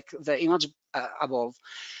image like the image above.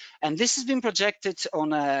 And this has been projected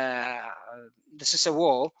on this is a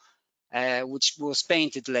wall which was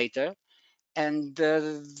painted later. And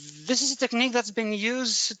this is a technique that's been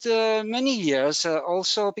used many years.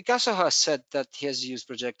 Also, Picasso has said that he has used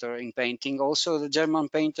projector in painting. Also, the German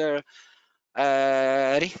painter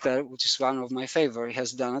Richter, which is one of my favorite,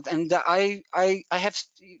 has done it. And I have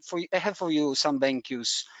for you some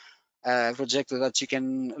BenQ's projector that you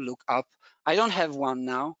can look up. I don't have one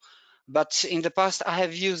now, but in the past I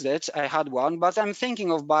have used it. I had one, but I'm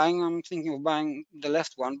thinking of buying the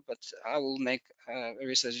left one, but I will make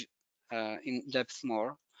research in depth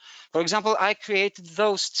more. For example, I created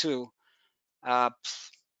those two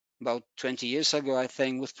about 20 years ago, I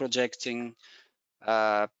think, with projecting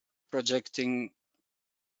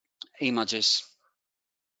images.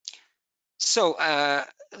 So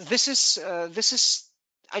this is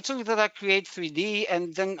I told you that I create 3D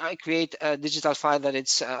and then I create a digital file that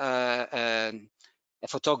it's a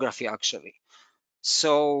photography actually.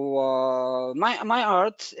 So my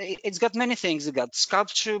art, it's got many things. It got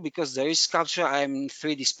sculpture because there is sculpture. I'm in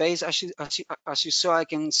 3D space. As you saw, I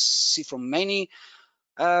can see from many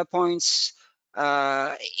points.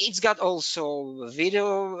 It's got also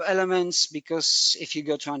video elements because if you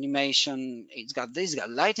go to animation, it's got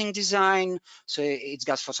lighting design, so it's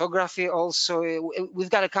got photography also.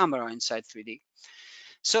 We've got a camera inside 3D.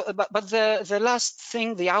 So, but the last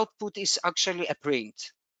thing, the output is actually a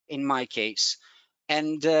print in my case.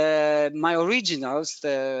 And my originals,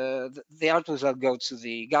 the artworks that go to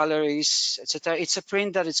the galleries, etc. It's a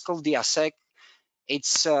print that is called the ASEC.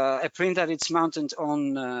 It's a print that it's mounted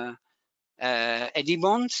on a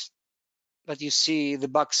D-bond, but you see the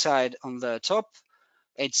back side on the top.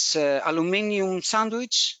 It's aluminium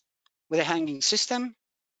sandwich with a hanging system.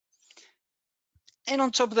 And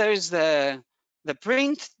on top there is the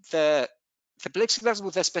print, the plexiglass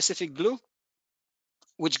with a specific glue,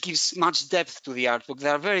 which gives much depth to the artwork. They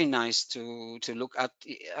are very nice to look at.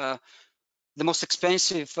 The most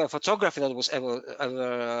expensive photography that was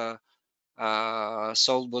ever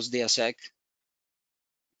sold was the ASEC.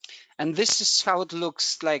 And this is how it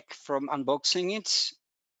looks like from unboxing it.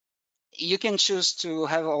 You can choose to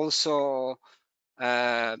have also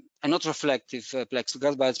a not reflective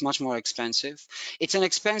plexiglass, but it's much more expensive. It's an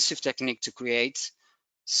expensive technique to create.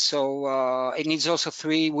 So it needs also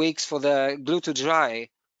 3 weeks for the glue to dry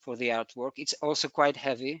for the artwork. It's also quite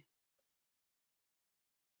heavy.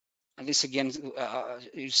 And this again,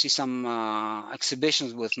 you see some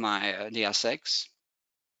exhibitions with my DSX.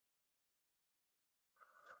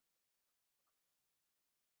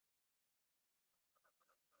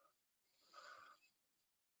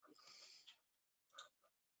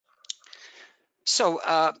 So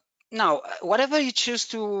now, whatever you choose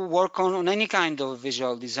to work on any kind of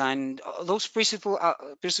visual design, those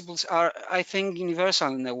principles are, I think,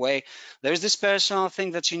 universal in a way. There is this personal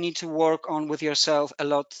thing that you need to work on with yourself a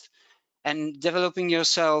lot, and developing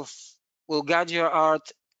yourself will guide your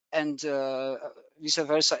art, and vice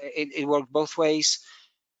versa. It works both ways.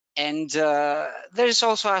 And there is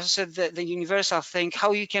also, as I said, the universal thing,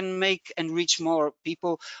 how you can make and reach more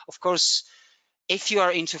people. Of course, if you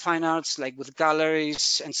are into fine arts, like with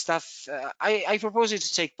galleries and stuff, I propose you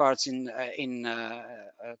to take part in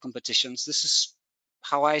competitions. This is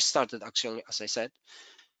how I started, actually, as I said.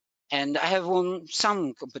 And I have won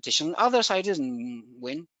some competition. Others I didn't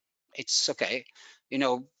win. It's okay. You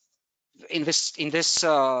know, in this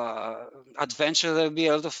adventure, there'll be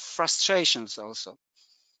a lot of frustrations also.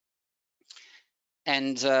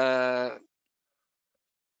 And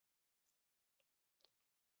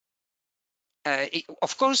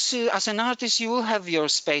of course, as an artist, you will have your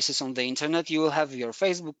spaces on the internet. You will have your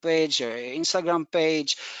Facebook page, your Instagram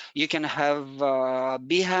page. You can have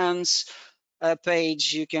Behance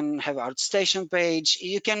page. You can have ArtStation page.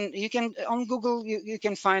 You can on Google. You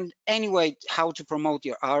can find any way how to promote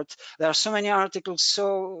your art. There are so many articles,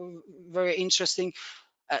 so very interesting.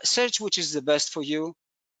 Search which is the best for you,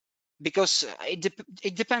 because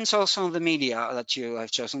it depends also on the media that you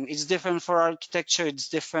have chosen. It's different for architecture. It's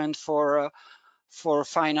different for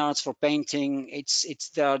fine arts, for painting.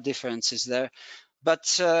 There are differences there,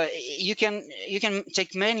 but you can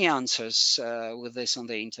take many answers with this on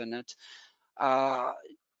the internet.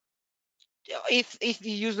 If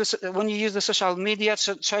you use this, when you use the social media,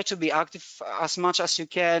 try to be active as much as you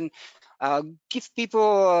can. Give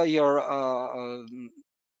people your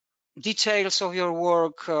details of your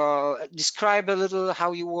work. Describe a little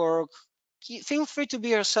how you work. Feel free to be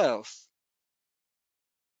yourself.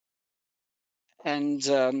 And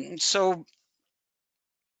so,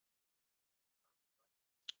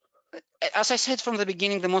 as I said from the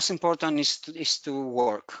beginning, the most important is to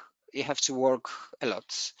work. You have to work a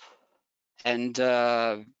lot, and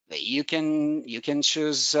you can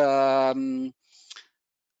choose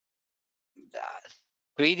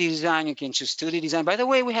 3D design. You can choose 2D design. By the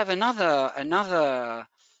way, we have another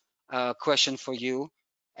question for you,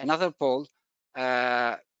 another poll.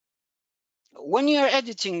 When you are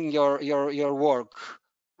editing your work,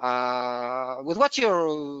 with what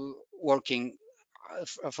you're working,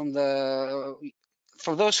 from the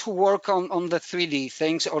for those who work on the 3D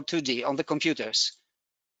things or 2D on the computers.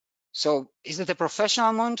 So is it a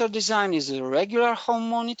professional monitor design? Is it a regular home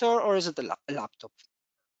monitor, or is it a laptop?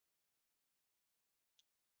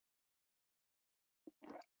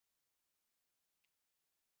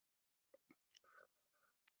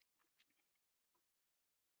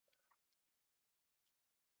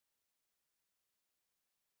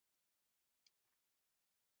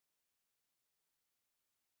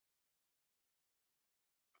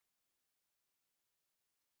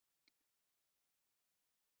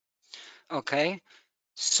 Okay,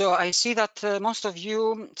 so I see that most of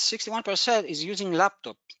you, 61%, is using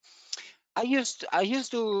laptop. I used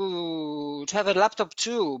to have a laptop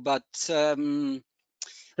too, but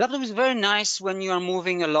laptop is very nice when you are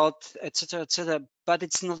moving a lot, etc., etc. But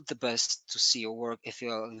it's not the best to see your work if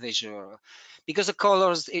you're visual, because the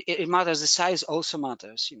colors, it matters. The size also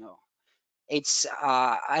matters. You know, it's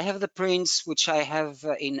I have the prints which I have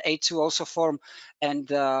in A2 also form, and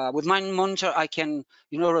with my monitor I can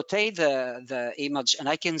rotate the image, and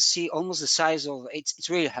I can see almost the size of it. It's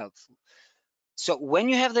really helpful. So when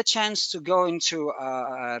you have the chance to go into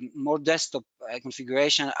more desktop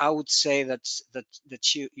configuration, I would say that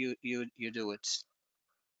you do it.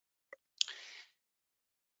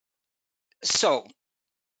 So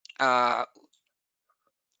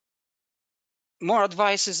more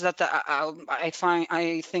advice is that I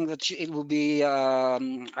think that it will be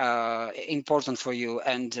important for you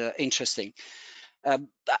and interesting.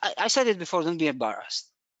 I said it before, don't be embarrassed.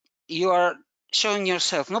 You are showing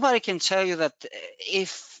yourself. Nobody can tell you that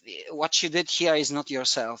if what you did here is not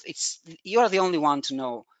yourself. It's you are the only one to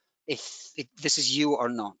know if this is you or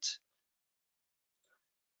not.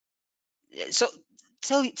 So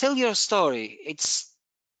tell your story.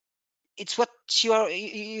 It's what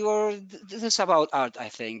you're this is about art, I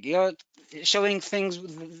think. You're showing things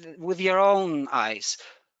with your own eyes.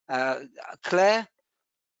 uh, Claire,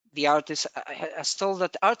 the artist, has told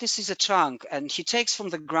that the artist is a trunk, and he takes from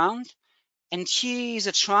the ground, and he is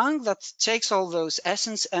a trunk that takes all those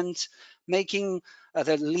essence and making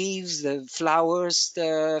the leaves, the flowers,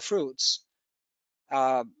 the fruits.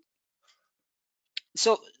 uh,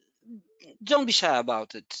 so don't be shy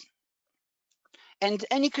about it. And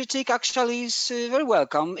any critique actually is very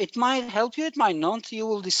welcome. It might help you, it might not. You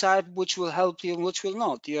will decide which will help you and which will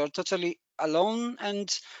not. You're totally alone,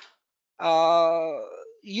 and uh,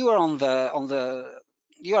 you are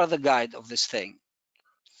you are the guide of this thing.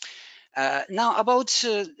 Now about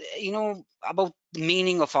about the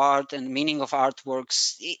meaning of art and meaning of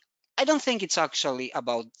artworks. I don't think it's actually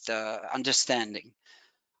about understanding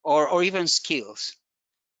or even skills,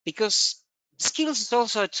 because skills is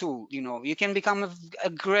also a tool. You can become a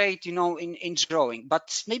great in drawing,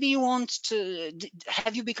 but maybe you want to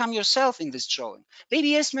have you become yourself in this drawing. Maybe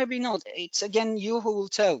yes, maybe not. It's again you who will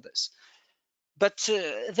tell this. But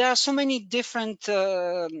there are so many different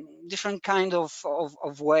kind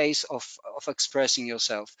of ways of expressing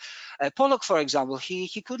yourself. Pollock, for example,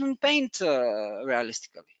 he couldn't paint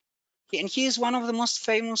realistically, and he is one of the most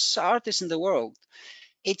famous artists in the world.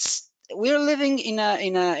 It's We're living in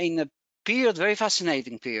a period, very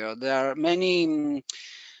fascinating period. There are many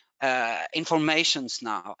informations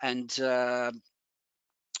now, and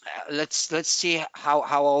let's see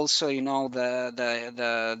how also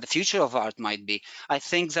the future of art might be. I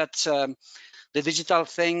think that the digital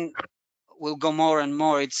thing will go more and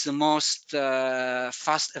more. It's the most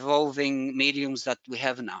fast evolving mediums that we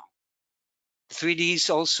have now. 3D is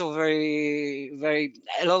also very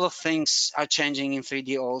a lot of things are changing in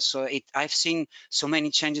 3D also. I've seen so many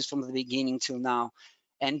changes from the beginning till now,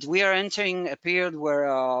 and we are entering a period where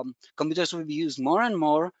computers will be used more and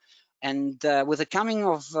more, and with the coming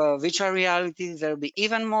of virtual reality, there'll be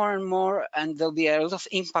even more and more, and there'll be a lot of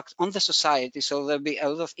impact on the society. So there'll be a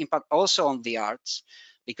lot of impact also on the arts,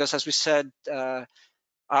 because as we said,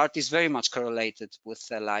 art is very much correlated with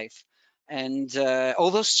life. And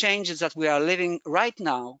all those changes that we are living right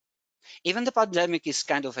now, even the pandemic is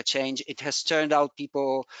kind of a change. It has turned out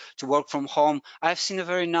people to work from home. I've seen a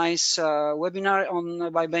very nice webinar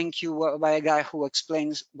on by BenQ by a guy who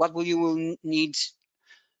explains what you will need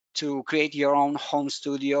to create your own home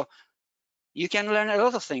studio. You can learn a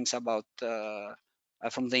lot of things about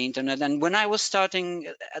from the internet. And when I was starting,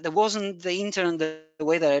 there wasn't the internet the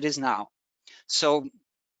way that it is now. So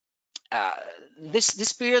uh,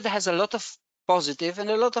 this period has a lot of positive and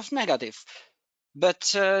a lot of negative, but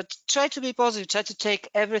try to be positive. Try to take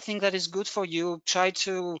everything that is good for you. Try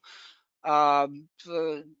to uh,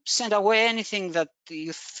 send away anything that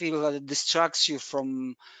you feel that distracts you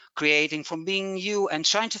from creating, from being you, and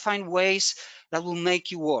trying to find ways that will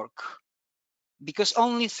make you work. Because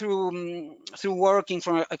only through working,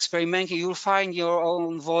 from experimenting, you'll find your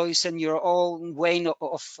own voice and your own way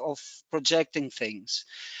of projecting things,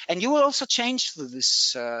 and you will also change through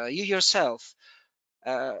this, you yourself.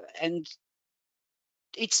 And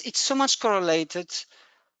it's so much correlated.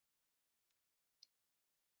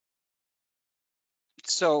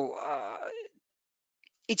 So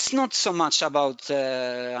it's not so much about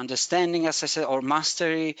understanding, as I said, or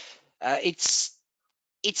mastery.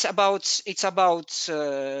 It's about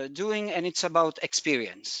doing, and it's about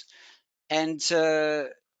experience. And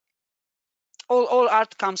all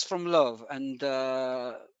art comes from love, and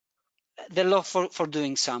the love for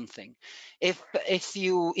doing something. If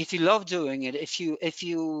you love doing it, if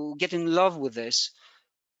you get in love with this,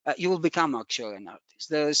 you will become actually an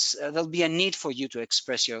artist. There'll be a need for you to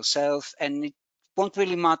express yourself, and it won't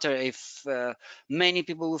really matter if many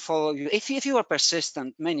people will follow you. If you are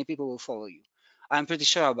persistent, many people will follow you. I'm pretty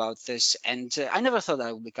sure about this, and I never thought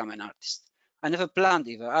I would become an artist. I never planned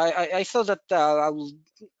either. I thought that I will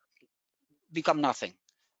become nothing.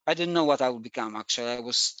 I didn't know what I would become. Actually, I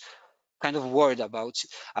was kind of worried about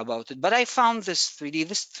it. But I found this 3D.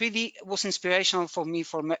 This 3D was inspirational for me.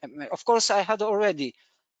 Of course, I had already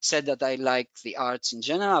said that I like the arts in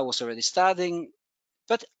general. I was already studying,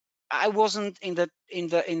 but I wasn't in the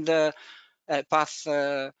path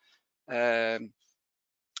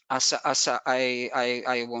as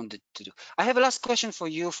I wanted to do. I have a last question for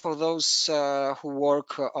you, for those who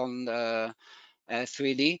work on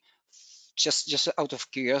 3D. just out of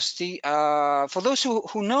curiosity, for those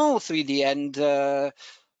who know 3D and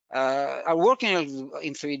are working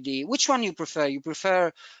in 3D, which one you prefer? You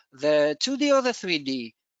prefer the 2D or the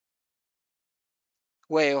 3D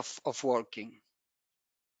way of working?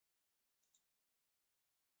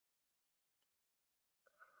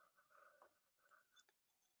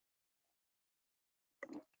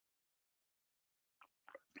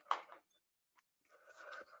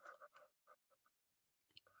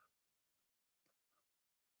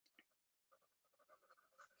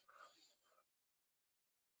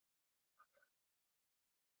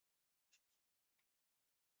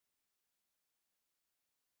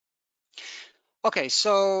 Okay,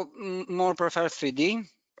 so more prefer 3D.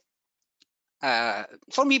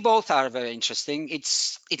 For me, both are very interesting.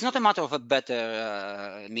 It's not a matter of a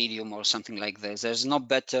better medium or something like this. There's no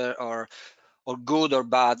better or good or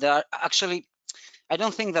bad. There are actually, I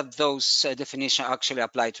don't think that those definitions actually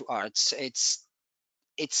apply to arts. It's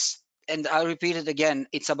and I repeat it again.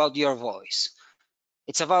 It's about your voice.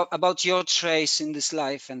 It's about your trace in this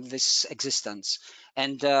life and this existence.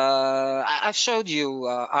 And I've showed you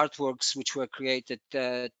artworks which were created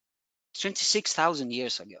 26,000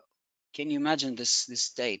 years ago. Can you imagine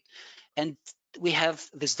this date? And we have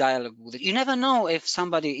this dialogue with it. You never know if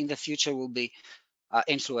somebody in the future will be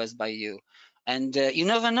influenced by you, and you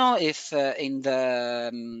never know if in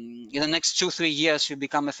the next 2-3 years you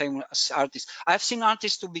become a famous artist. I've seen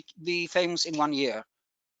artists to be famous in 1 year.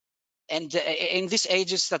 And in these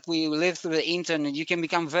ages that we live through the internet, you can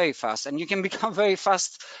become very fast, and you can become very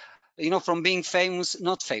fast, from being famous,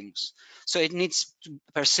 not famous. So it needs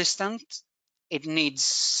persistent, it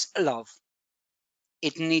needs love,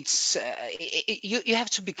 it needs you have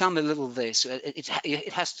to become a little this. It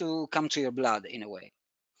has to come to your blood in a way.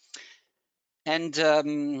 And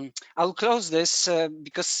I'll close this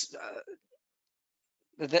because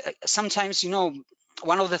sometimes,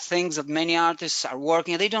 one of the things that many artists are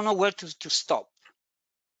working, they don't know where to stop.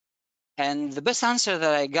 And the best answer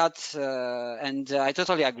that I got, and I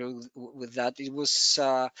totally agree with that, it was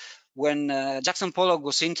when Jackson Pollock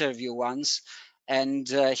was interviewed once, and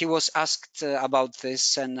he was asked about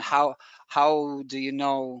this and how do you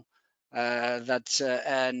know that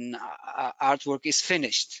an artwork is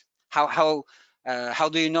finished? How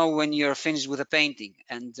do you know when you're finished with a painting?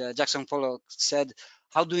 And Jackson Pollock said,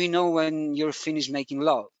 "How do you know when you're finished making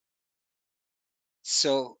love?"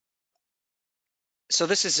 So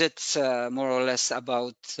this is it, more or less,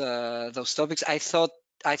 about those topics. I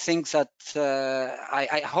think that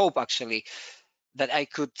I hope actually that I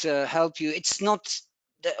could help you. It's not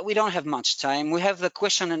we don't have much time. We have the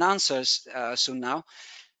question and answers soon now.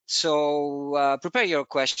 So prepare your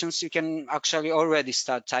questions. You can actually already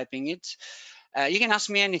start typing it. You can ask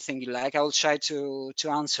me anything you like. I will try to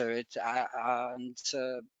answer it, and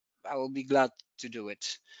I will be glad to do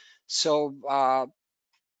it. So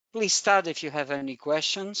please start if you have any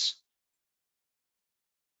questions.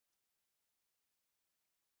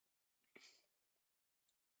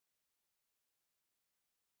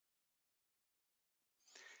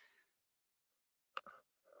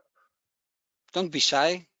 Don't be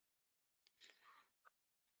shy.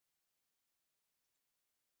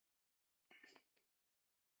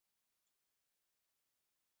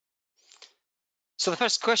 So the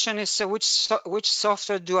first question is, which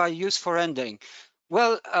software do I use for rendering?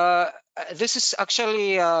 Well, this is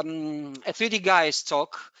actually a 3D guy's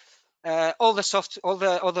talk. All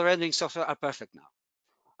the rendering software are perfect now,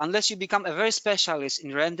 unless you become a very specialist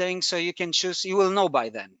in rendering. So you can choose. You will know by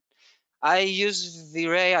then. I use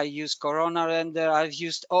V-Ray. I use Corona render. I've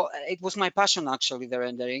used. Oh, it was my passion actually, the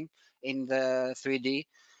rendering in the 3D.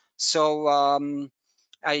 So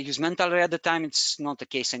I used Mental Ray at the time. It's not the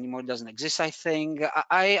case anymore. It doesn't exist, I think.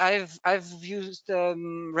 I've used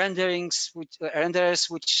renderers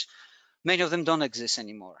which many of them don't exist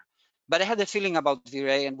anymore. But I had a feeling about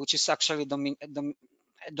V-Ray, and which is actually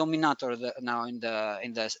dominator now in the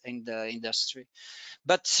industry.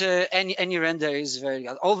 But any render is very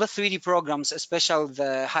good. All the 3D programs, especially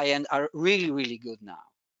the high end, are really good now.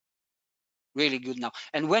 Really good now.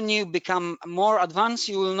 And when you become more advanced,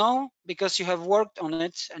 you will know, because you have worked on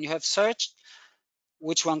it and you have searched,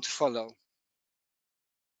 which one to follow.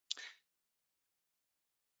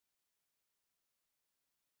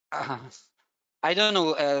 Uh, I don't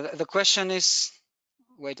know. The question is,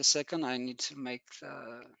 wait a second, I need to make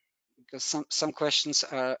because some questions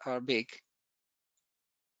are big.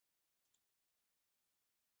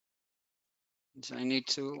 So I need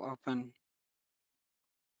to open.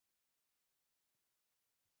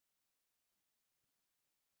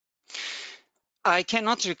 I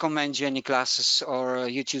cannot recommend you any classes or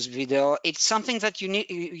YouTube video. It's something that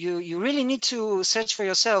you really need to search for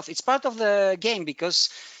yourself. It's part of the game because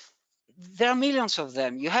there are millions of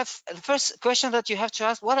them. You have the first question that you have to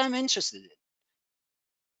ask: what I'm interested in.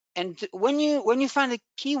 And when you find a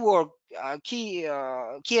keyword, key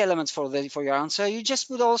elements for your answer, you just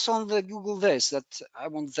put also on the Google this that I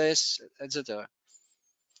want this, etc.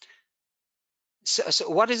 So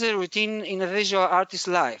what is a routine in a visual artist's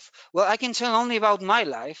life? Well, I can tell only about my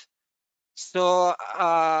life. So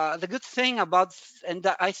the good thing about, and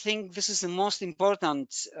I think this is the most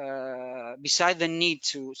important, beside the need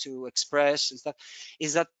to express and stuff,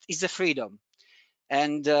 is the freedom.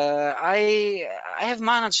 And I have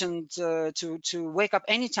managed to wake up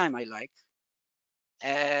anytime I like,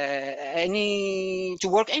 to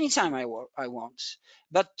work anytime I want.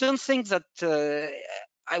 But don't think that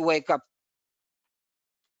I wake up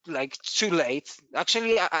like too late.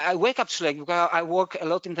 Actually, I wake up too late because I work a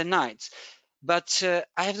lot in the night. But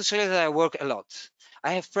I have to say that I work a lot.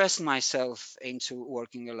 I have pressed myself into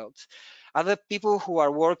working a lot. Other people who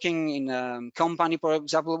are working in a company, for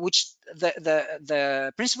example, which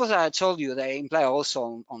the principles that I told you, they imply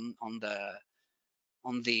also on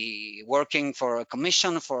the working for a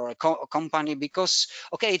commission for a company, because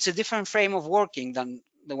okay, it's a different frame of working than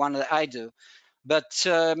the one that I do, but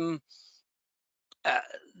uh,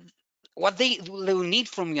 what they will need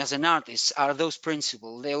from you as an artist are those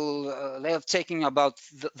principles. They have taken about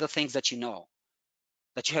the things that you know,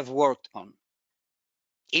 that you have worked on,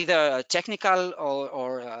 either technical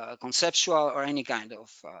or conceptual or any kind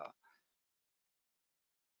of.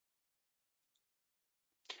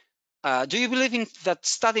 Do you believe in that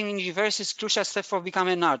studying in university is a crucial step for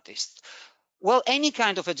becoming an artist? Well, any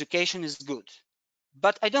kind of education is good,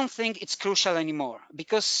 but I don't think it's crucial anymore,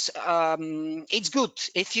 because it's good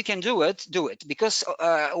if you can do it, do it. Because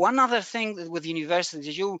one other thing with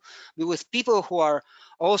universities, you with people who are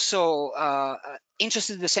also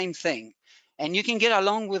interested in the same thing, and you can get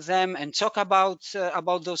along with them and talk about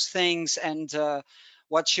those things and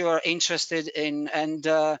what you're interested in. And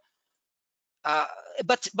uh,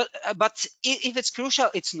 but if it's crucial,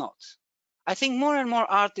 it's not. I think more and more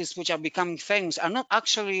artists which are becoming famous are not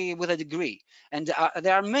actually with a degree. And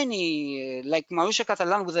there are many, like Mauricio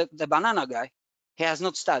Catalan with the banana guy. He has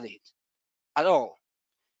not studied at all,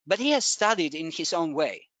 but he has studied in his own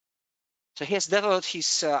way. So he has developed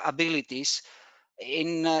his abilities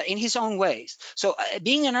in his own ways. So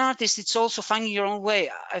being an artist, it's also finding your own way.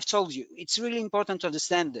 I've told you, it's really important to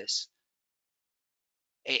understand this.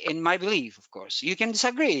 In my belief, of course, you can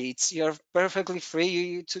disagree. You're perfectly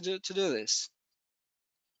free to do this.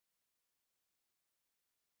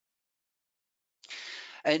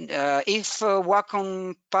 And if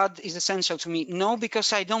Wacom pad is essential to me, no,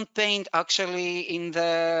 because I don't paint actually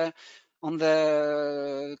on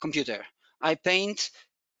the computer. I paint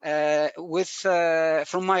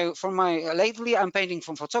from my lately I'm painting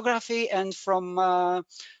from photography and from my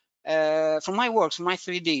works, from my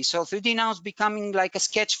 3D. So 3D now is becoming like a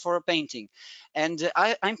sketch for a painting, and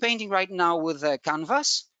I'm painting right now with a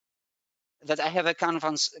canvas. That I have a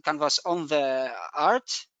canvas on the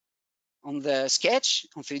art, on the sketch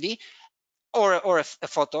on 3D, or a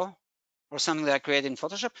photo or something that I create in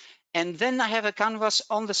Photoshop. And then I have a canvas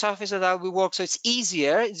on the surface that I will work. So it's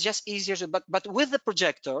easier. It's just easier. But with the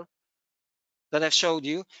projector that I've showed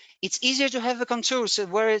you, it's easier to have the contours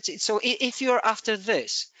where so if you're after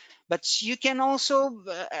this, but you can also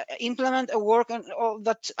implement a work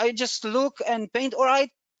that I just look and paint, or I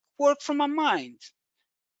work from my mind.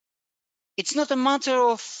 It's not a matter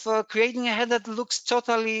of creating a head that looks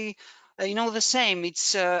totally the same.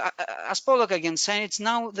 It's as Pollock again saying, it's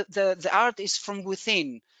now the art is from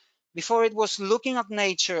within. Before it was looking at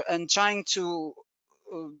nature and trying to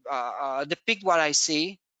depict what I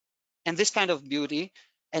see and this kind of beauty,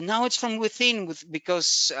 and now it's from within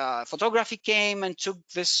because photography came and took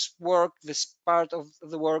this work, this part of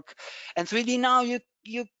the work, and 3D now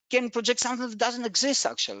you can project something that doesn't exist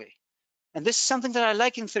actually. And this is something that I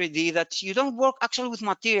like in 3D, that you don't work actually with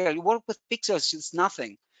material, you work with pixels. It's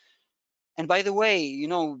nothing. And by the way,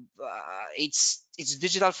 it's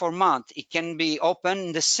digital format. It can be open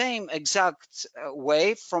in the same exact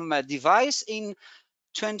way from a device in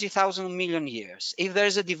 20,000 million years. If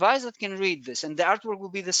there's a device that can read this, and the artwork will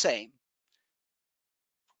be the same.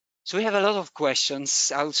 So we have a lot of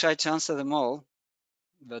questions. I'll try to answer them all,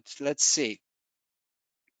 but let's see.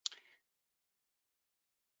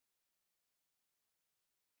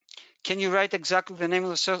 Can you write exactly the name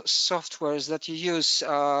of the softwares that you use?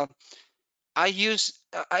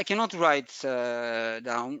 I cannot write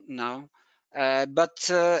down now,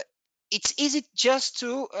 but it's easy just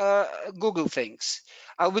to Google things.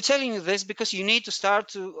 I'll be telling you this because you need to start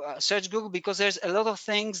to search Google, because there's a lot of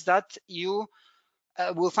things that you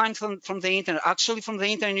will find from the internet. Actually, from the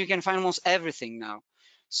internet, you can find almost everything now.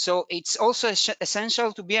 So it's also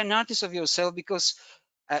essential to be an artist of yourself, because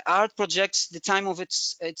art projects the time of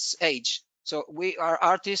its age. So we are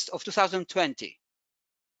artists of 2020.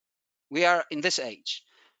 We are in this age.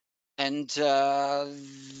 And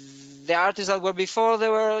the artists that were before, they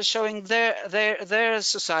were showing their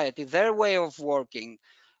society, their way of working.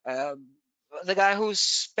 The guy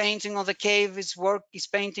who's painting on the cave is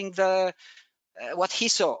painting the what he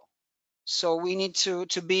saw. So we need to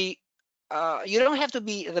be. You don't have to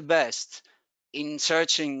be the best in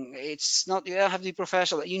searching. It's not. You don't have to be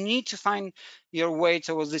professional. You need to find your way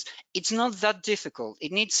towards this. It's not that difficult.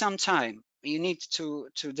 It needs some time. You need to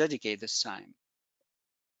dedicate this time.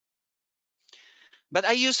 But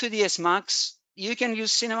I use 3ds Max. You can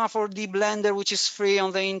use Cinema 4D Blender, which is free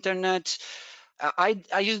on the internet. I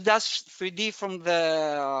use that 3D from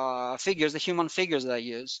the figures, the human figures that I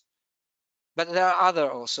use. But there are other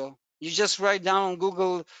also. You just write down on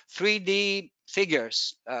Google 3D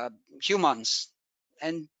figures, humans,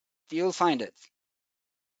 and you'll find it.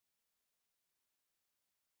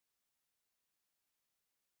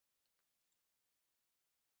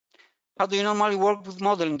 How do you normally work with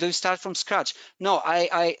modeling? Do you start from scratch? No,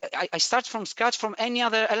 I start from scratch from any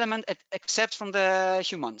other element except from the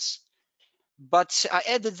humans. But I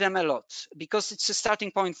added them a lot because it's a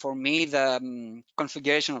starting point for me, the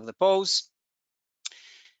configuration of the pose.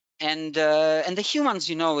 And the humans,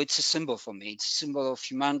 you know, it's a symbol for me. It's a symbol of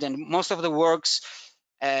humanity, and most of the works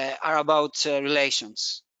are about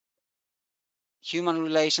relations, human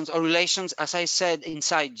relations, or relations, as I said,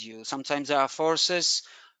 inside you. Sometimes there are forces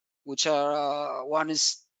which are one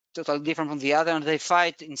is totally different from the other, and they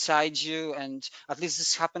fight inside you. And at least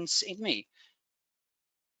this happens in me.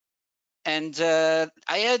 And I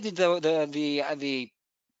added the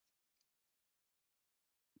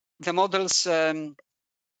models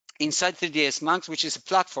inside 3ds Max, which is a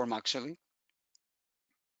platform actually.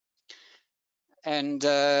 And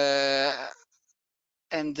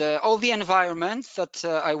all the environment that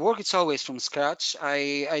I work, it's always from scratch.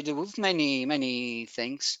 I do with many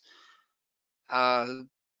things.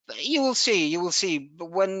 You will see.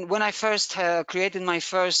 When I first created my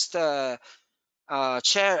first chair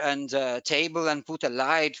and table, and put a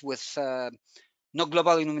light with no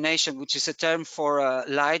global illumination, which is a term for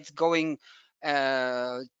light going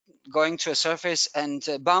to a surface and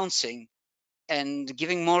bouncing and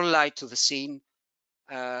giving more light to the scene.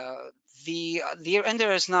 The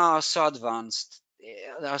renderers now are so advanced.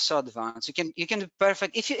 They are so advanced. You can do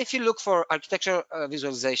perfect. If you look for architecture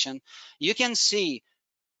visualization, you can see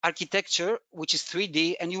architecture which is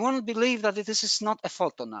 3D, and you won't believe that this is not a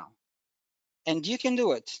photo now. And you can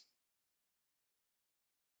do it.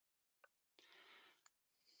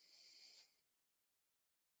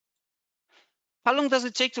 How long does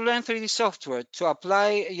it take to learn 3D software to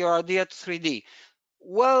apply your idea to 3D?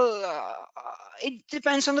 Well, it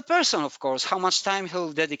depends on the person, of course, how much time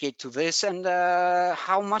he'll dedicate to this, and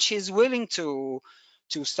how much he's willing to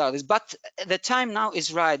start this. But the time now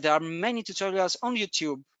is right. There are many tutorials on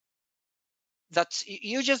YouTube that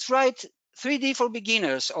you just write 3D for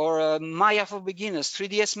beginners, or Maya for beginners,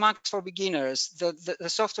 3ds Max for beginners, the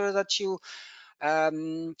software that you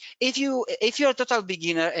if you're a total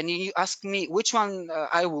beginner and you ask me which one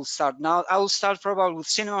I will start now, I will start probably with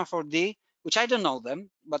Cinema 4D, which I don't know them,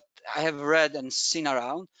 but I have read and seen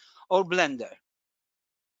around, or Blender.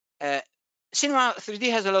 Cinema 3D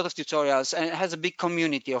has a lot of tutorials, and it has a big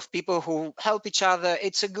community of people who help each other.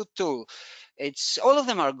 It's a good tool. It's all of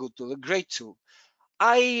them are a good tool, a great tool.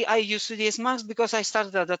 I use 3ds Max because I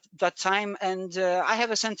started at that time, and I have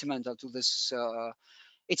a sentimental to this.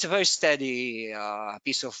 It's a very steady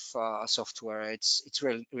piece of software. It's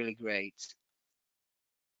really great.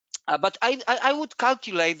 But I would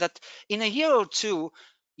calculate that in a year or two,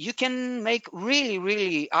 you can make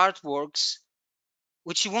really artworks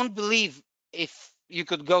which you won't believe if you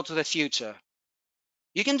could go to the future.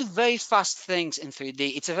 You can do very fast things in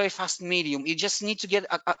 3D. It's a very fast medium. You just need to get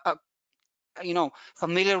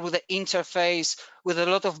familiar with the interface, with a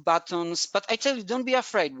lot of buttons. But I tell you, don't be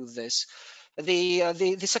afraid with this.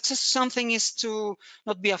 The success of something is to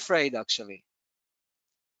not be afraid, actually.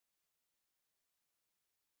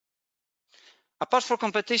 Apart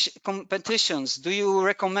from competitions, do you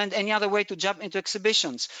recommend any other way to jump into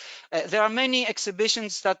exhibitions? There are many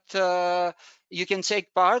exhibitions that you can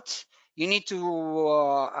take part. You need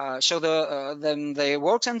to show them their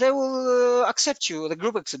works, and they will accept you. The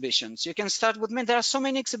group exhibitions. You can start with many. There are so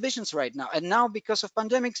many exhibitions right now, and now because of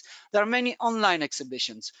pandemics, there are many online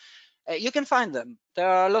exhibitions. You can find them. There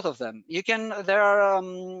are a lot of them. You can. There are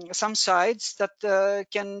some sites that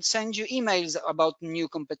can send you emails about new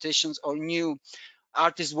competitions or new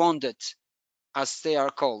artists wanted, as they are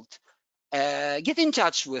called. Get in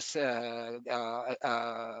touch with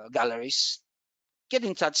galleries. Get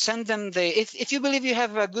in touch. Send them the. If you believe you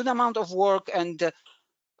have a good amount of work and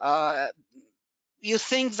you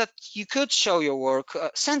think that you could show your work,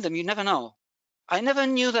 send them. You never know. I never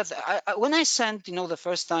knew that. When I sent, the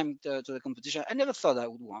first time to the competition, I never thought I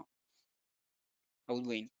would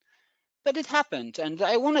win, but it happened, and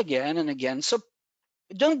I won again and again. So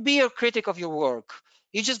don't be a critic of your work.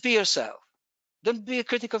 You just be yourself. Don't be a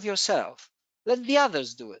critic of yourself. Let the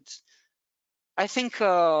others do it. I think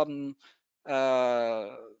uh, who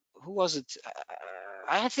was it?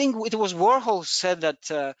 I think it was Warhol said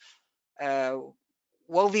that.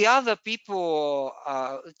 While the other people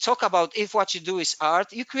talk about if what you do is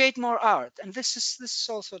art, you create more art, and this is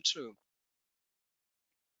also true.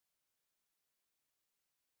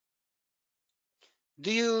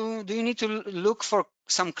 Do you need to look for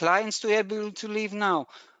some clients to be able to live now,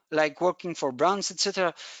 like working for brands,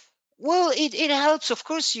 etc.? Well, it helps, of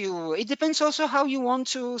course. It depends also how you want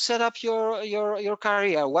to set up your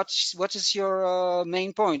career. What is your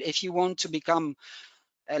main point? If you want to become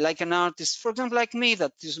like an artist, for example, like me,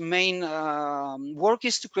 that his main work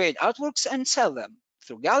is to create artworks and sell them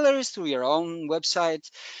through galleries, through your own website.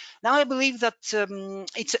 Now I believe that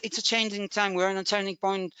it's a changing time. We're in a turning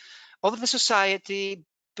point of the society,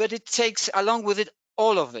 but it takes along with it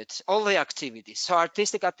all of it, all the activities, so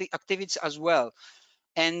artistic activities as well.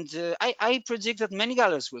 And I predict that many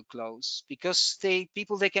galleries will close because they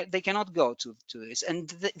cannot go to this, and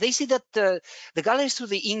they see that the galleries through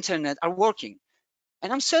the internet are working,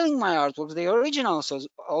 and I'm selling my artworks, the originals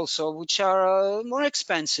also, which are more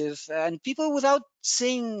expensive, and people without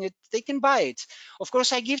seeing it, they can buy it. Of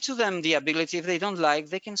course, I give to them the ability, if they don't like,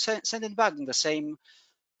 they can send it back in the same,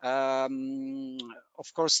 um,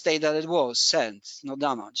 of course, state that it was sent, no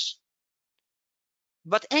damage.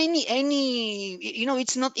 But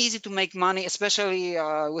it's not easy to make money, especially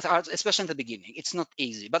with art, especially in the beginning. It's not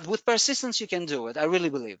easy, but with persistence, you can do it. I really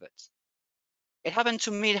believe it. It happened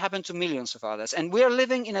to me, it happened to millions of others. And we are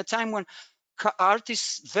living in a time when art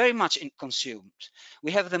is very much consumed.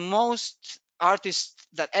 We have the most artists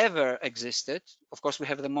that ever existed. Of course, we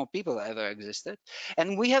have the more people that ever existed.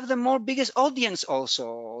 And we have the more biggest audience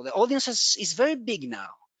also. The audience is very big now.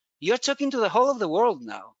 You're talking to the whole of the world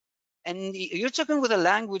now. And you're talking with a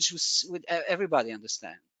language with everybody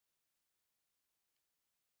understand.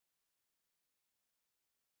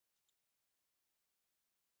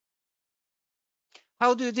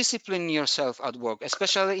 How do you discipline yourself at work,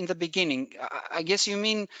 especially in the beginning? I guess you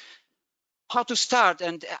mean how to start,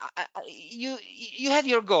 and you had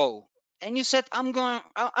your goal and you said, I'm going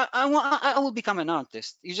I will become an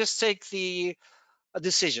artist. You just take the a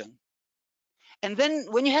decision, and then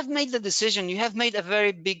when you have made the decision, you have made a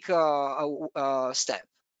very big step,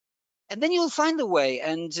 and then you'll find a way,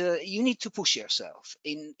 and you need to push yourself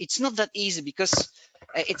in. It's not that easy because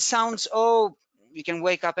it sounds, oh, you can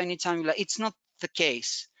wake up anytime you like. It's not the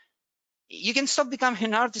case. You can stop becoming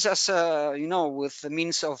an artist as with the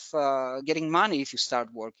means of getting money if you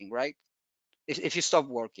start working, right? If you stop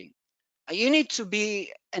working, you need to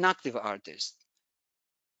be an active artist.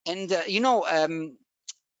 And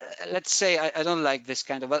let's say I don't like this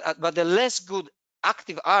kind of, but the less good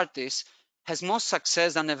active artist has more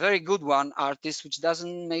success than a very good one artist which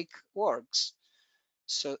doesn't make works.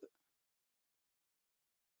 So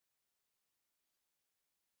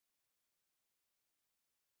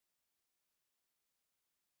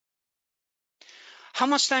how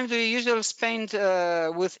much time do you usually spend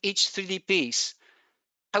with each 3D piece?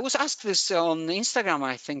 I was asked this on Instagram,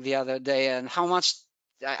 I think, the other day, and how much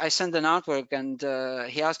I sent an artwork, and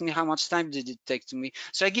he asked me how much time did it take to me.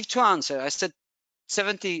 So I give two answers. I said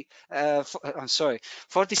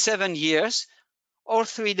 47 years or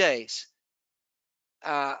 3 days.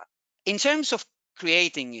 Uh, in terms of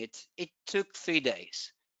creating it, it took 3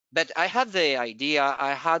 days. But I had the idea,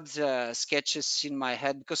 I had sketches in my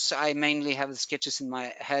head because I mainly have the sketches in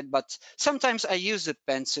my head, but sometimes I use a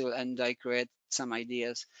pencil and I create some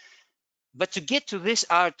ideas. But to get to this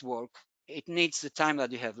artwork, it needs the time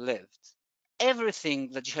that you have lived.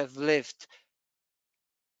 Everything that you have lived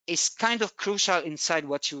is kind of crucial inside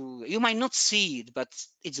what you might not see it, but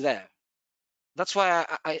it's there. That's why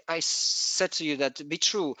I said to you that be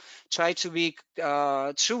true. Try to be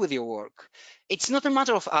true with your work. It's not a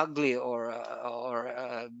matter of ugly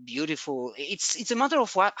or beautiful. It's a matter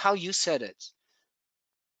of how you said it.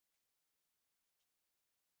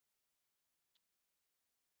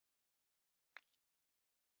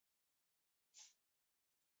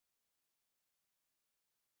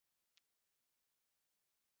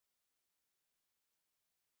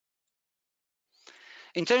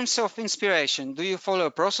 In terms of inspiration, do you follow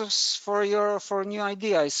a process for new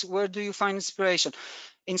ideas? Where do you find inspiration?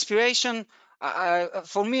 Inspiration,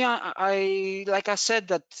 for me, like I said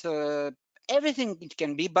that everything it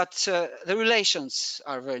can be, but the relations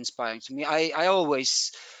are very inspiring to me. I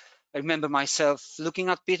always remember myself looking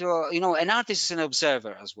at people. You know, an artist is an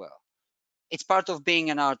observer as well. It's part of being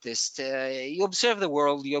an artist. You observe the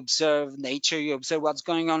world, you observe nature, you observe what's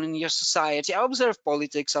going on in your society. I observe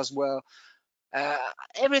politics as well. uh,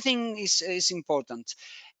 Everything is important,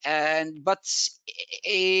 and but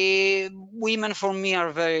women for me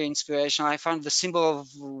are very inspirational. I find the symbol of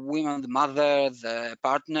women, the mother, the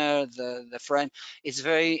partner, the friend, is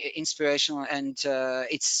very inspirational, and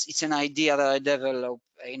it's an idea that I develop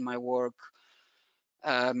in my work.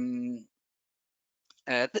 um,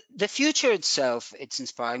 the future itself, it's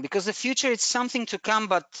inspiring because the future is something to come,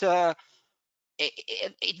 but the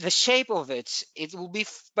shape of it will be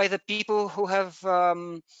by the people who have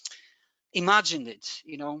imagined it,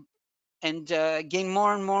 you know, and gain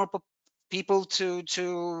more and more people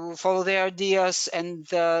to follow their ideas, and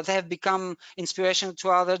they have become inspiration to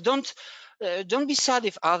others. Don't be sad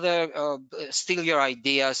if other steal your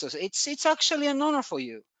ideas. It's actually an honor for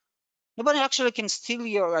you. Nobody actually can steal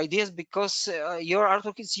your ideas because your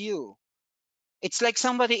artwork is you. It's like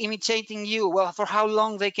somebody imitating you. Well, for how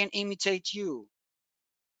long they can imitate you?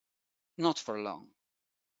 Not for long.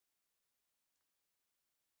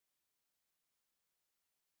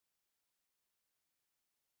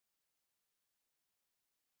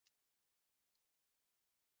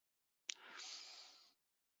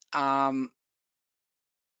 um,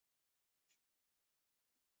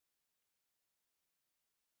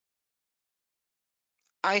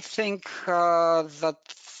 I think that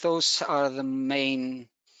those are the main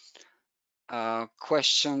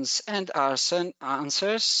questions and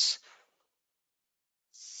answers.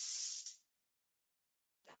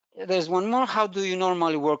 There's one more. How do you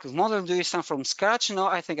normally work with model? Do you start from scratch? No,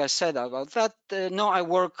 I think I said about that. No, I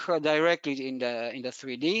work directly in the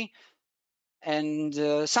 3D, and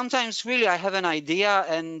sometimes really I have an idea,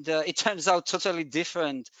 and it turns out totally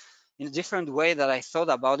different, in a different way that I thought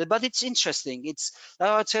about it. But it's interesting.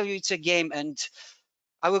 I'll tell you, it's a game, and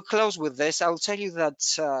I will close with this. I will tell you that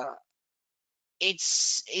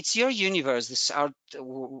it's your universe, this art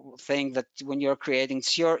thing that when you're creating,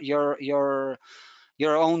 it's your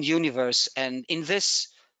own universe, and in this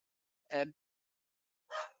uh,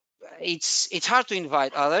 it's hard to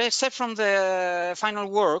invite others, except from the final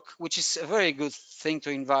work, which is a very good thing to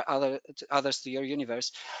invite others to your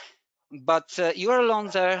universe. But you're alone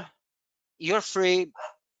there, you're free,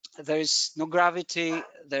 there's no gravity,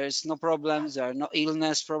 there's no problems, there are no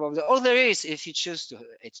illness probably, or there is if you choose to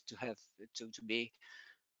it to have to be,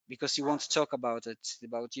 because you want to talk about it,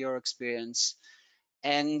 about your experience.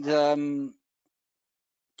 And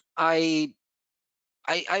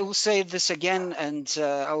I, I will say this again, and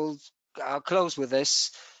I'll close with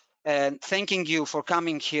this. And thanking you for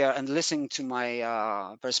coming here and listening to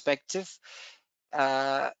my perspective.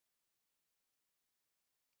 Uh,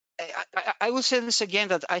 I will say this again,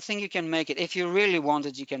 that I think you can make it. If you really want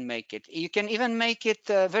it, you can make it. You can even make it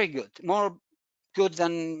very good, more good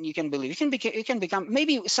than you can believe. You can become,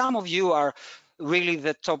 maybe some of you are really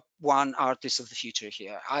the top one artist of the future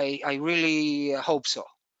here. I really hope so.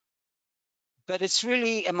 But it's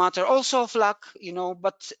really a matter also of luck, you know,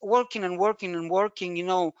 but working and working and working, you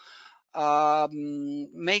know,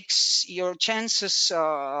 makes your chances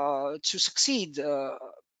to succeed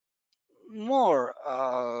more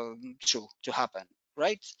true to happen,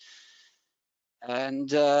 right?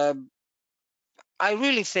 And I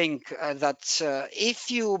really think that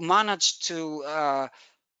if you manage to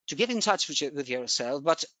get in touch with yourself,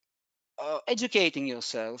 but educating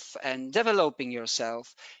yourself and developing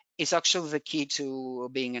yourself is actually the key to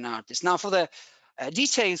being an artist. Now, for the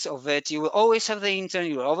details of it, you will always have the intern,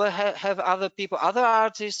 you will always have other people, other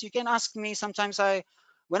artists. You can ask me. Sometimes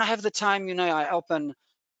when I have the time, you know,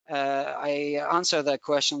 I answer the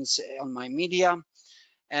questions on my media,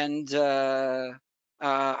 and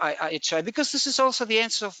I try, because this is also the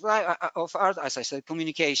answer of art, as I said,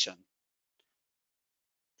 communication.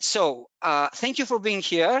 So thank you for being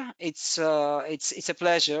here. It's a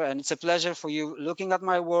pleasure, and it's a pleasure for you looking at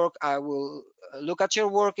my work. I will look at your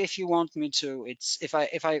work if you want me to. It's if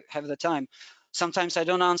I have the time. Sometimes I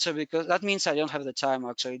don't answer because that means I don't have the time.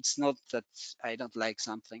 Actually, it's not that I don't like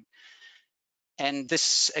something. And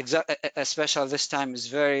this especially this time is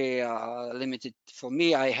very limited for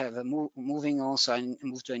me. I have a moving also. I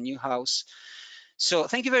moved to a new house. So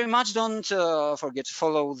thank you very much. Don't forget to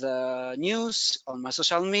follow the news on my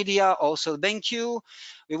social media, also BenQ.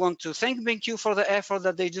 We want to thank BenQ for the effort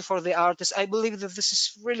that they do for the artists. I believe that this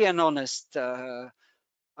is really an honest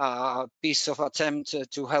piece of attempt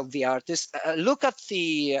to help the artists. Look at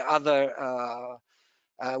the other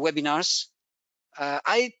webinars.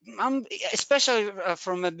 I'm especially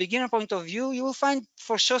from a beginner point of view, you will find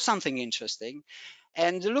for sure something interesting.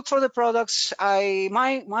 And look for the products.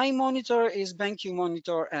 My monitor is BenQ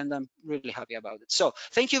monitor, and I'm really happy about it. So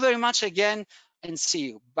thank you very much again, and see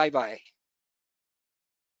you. Bye bye.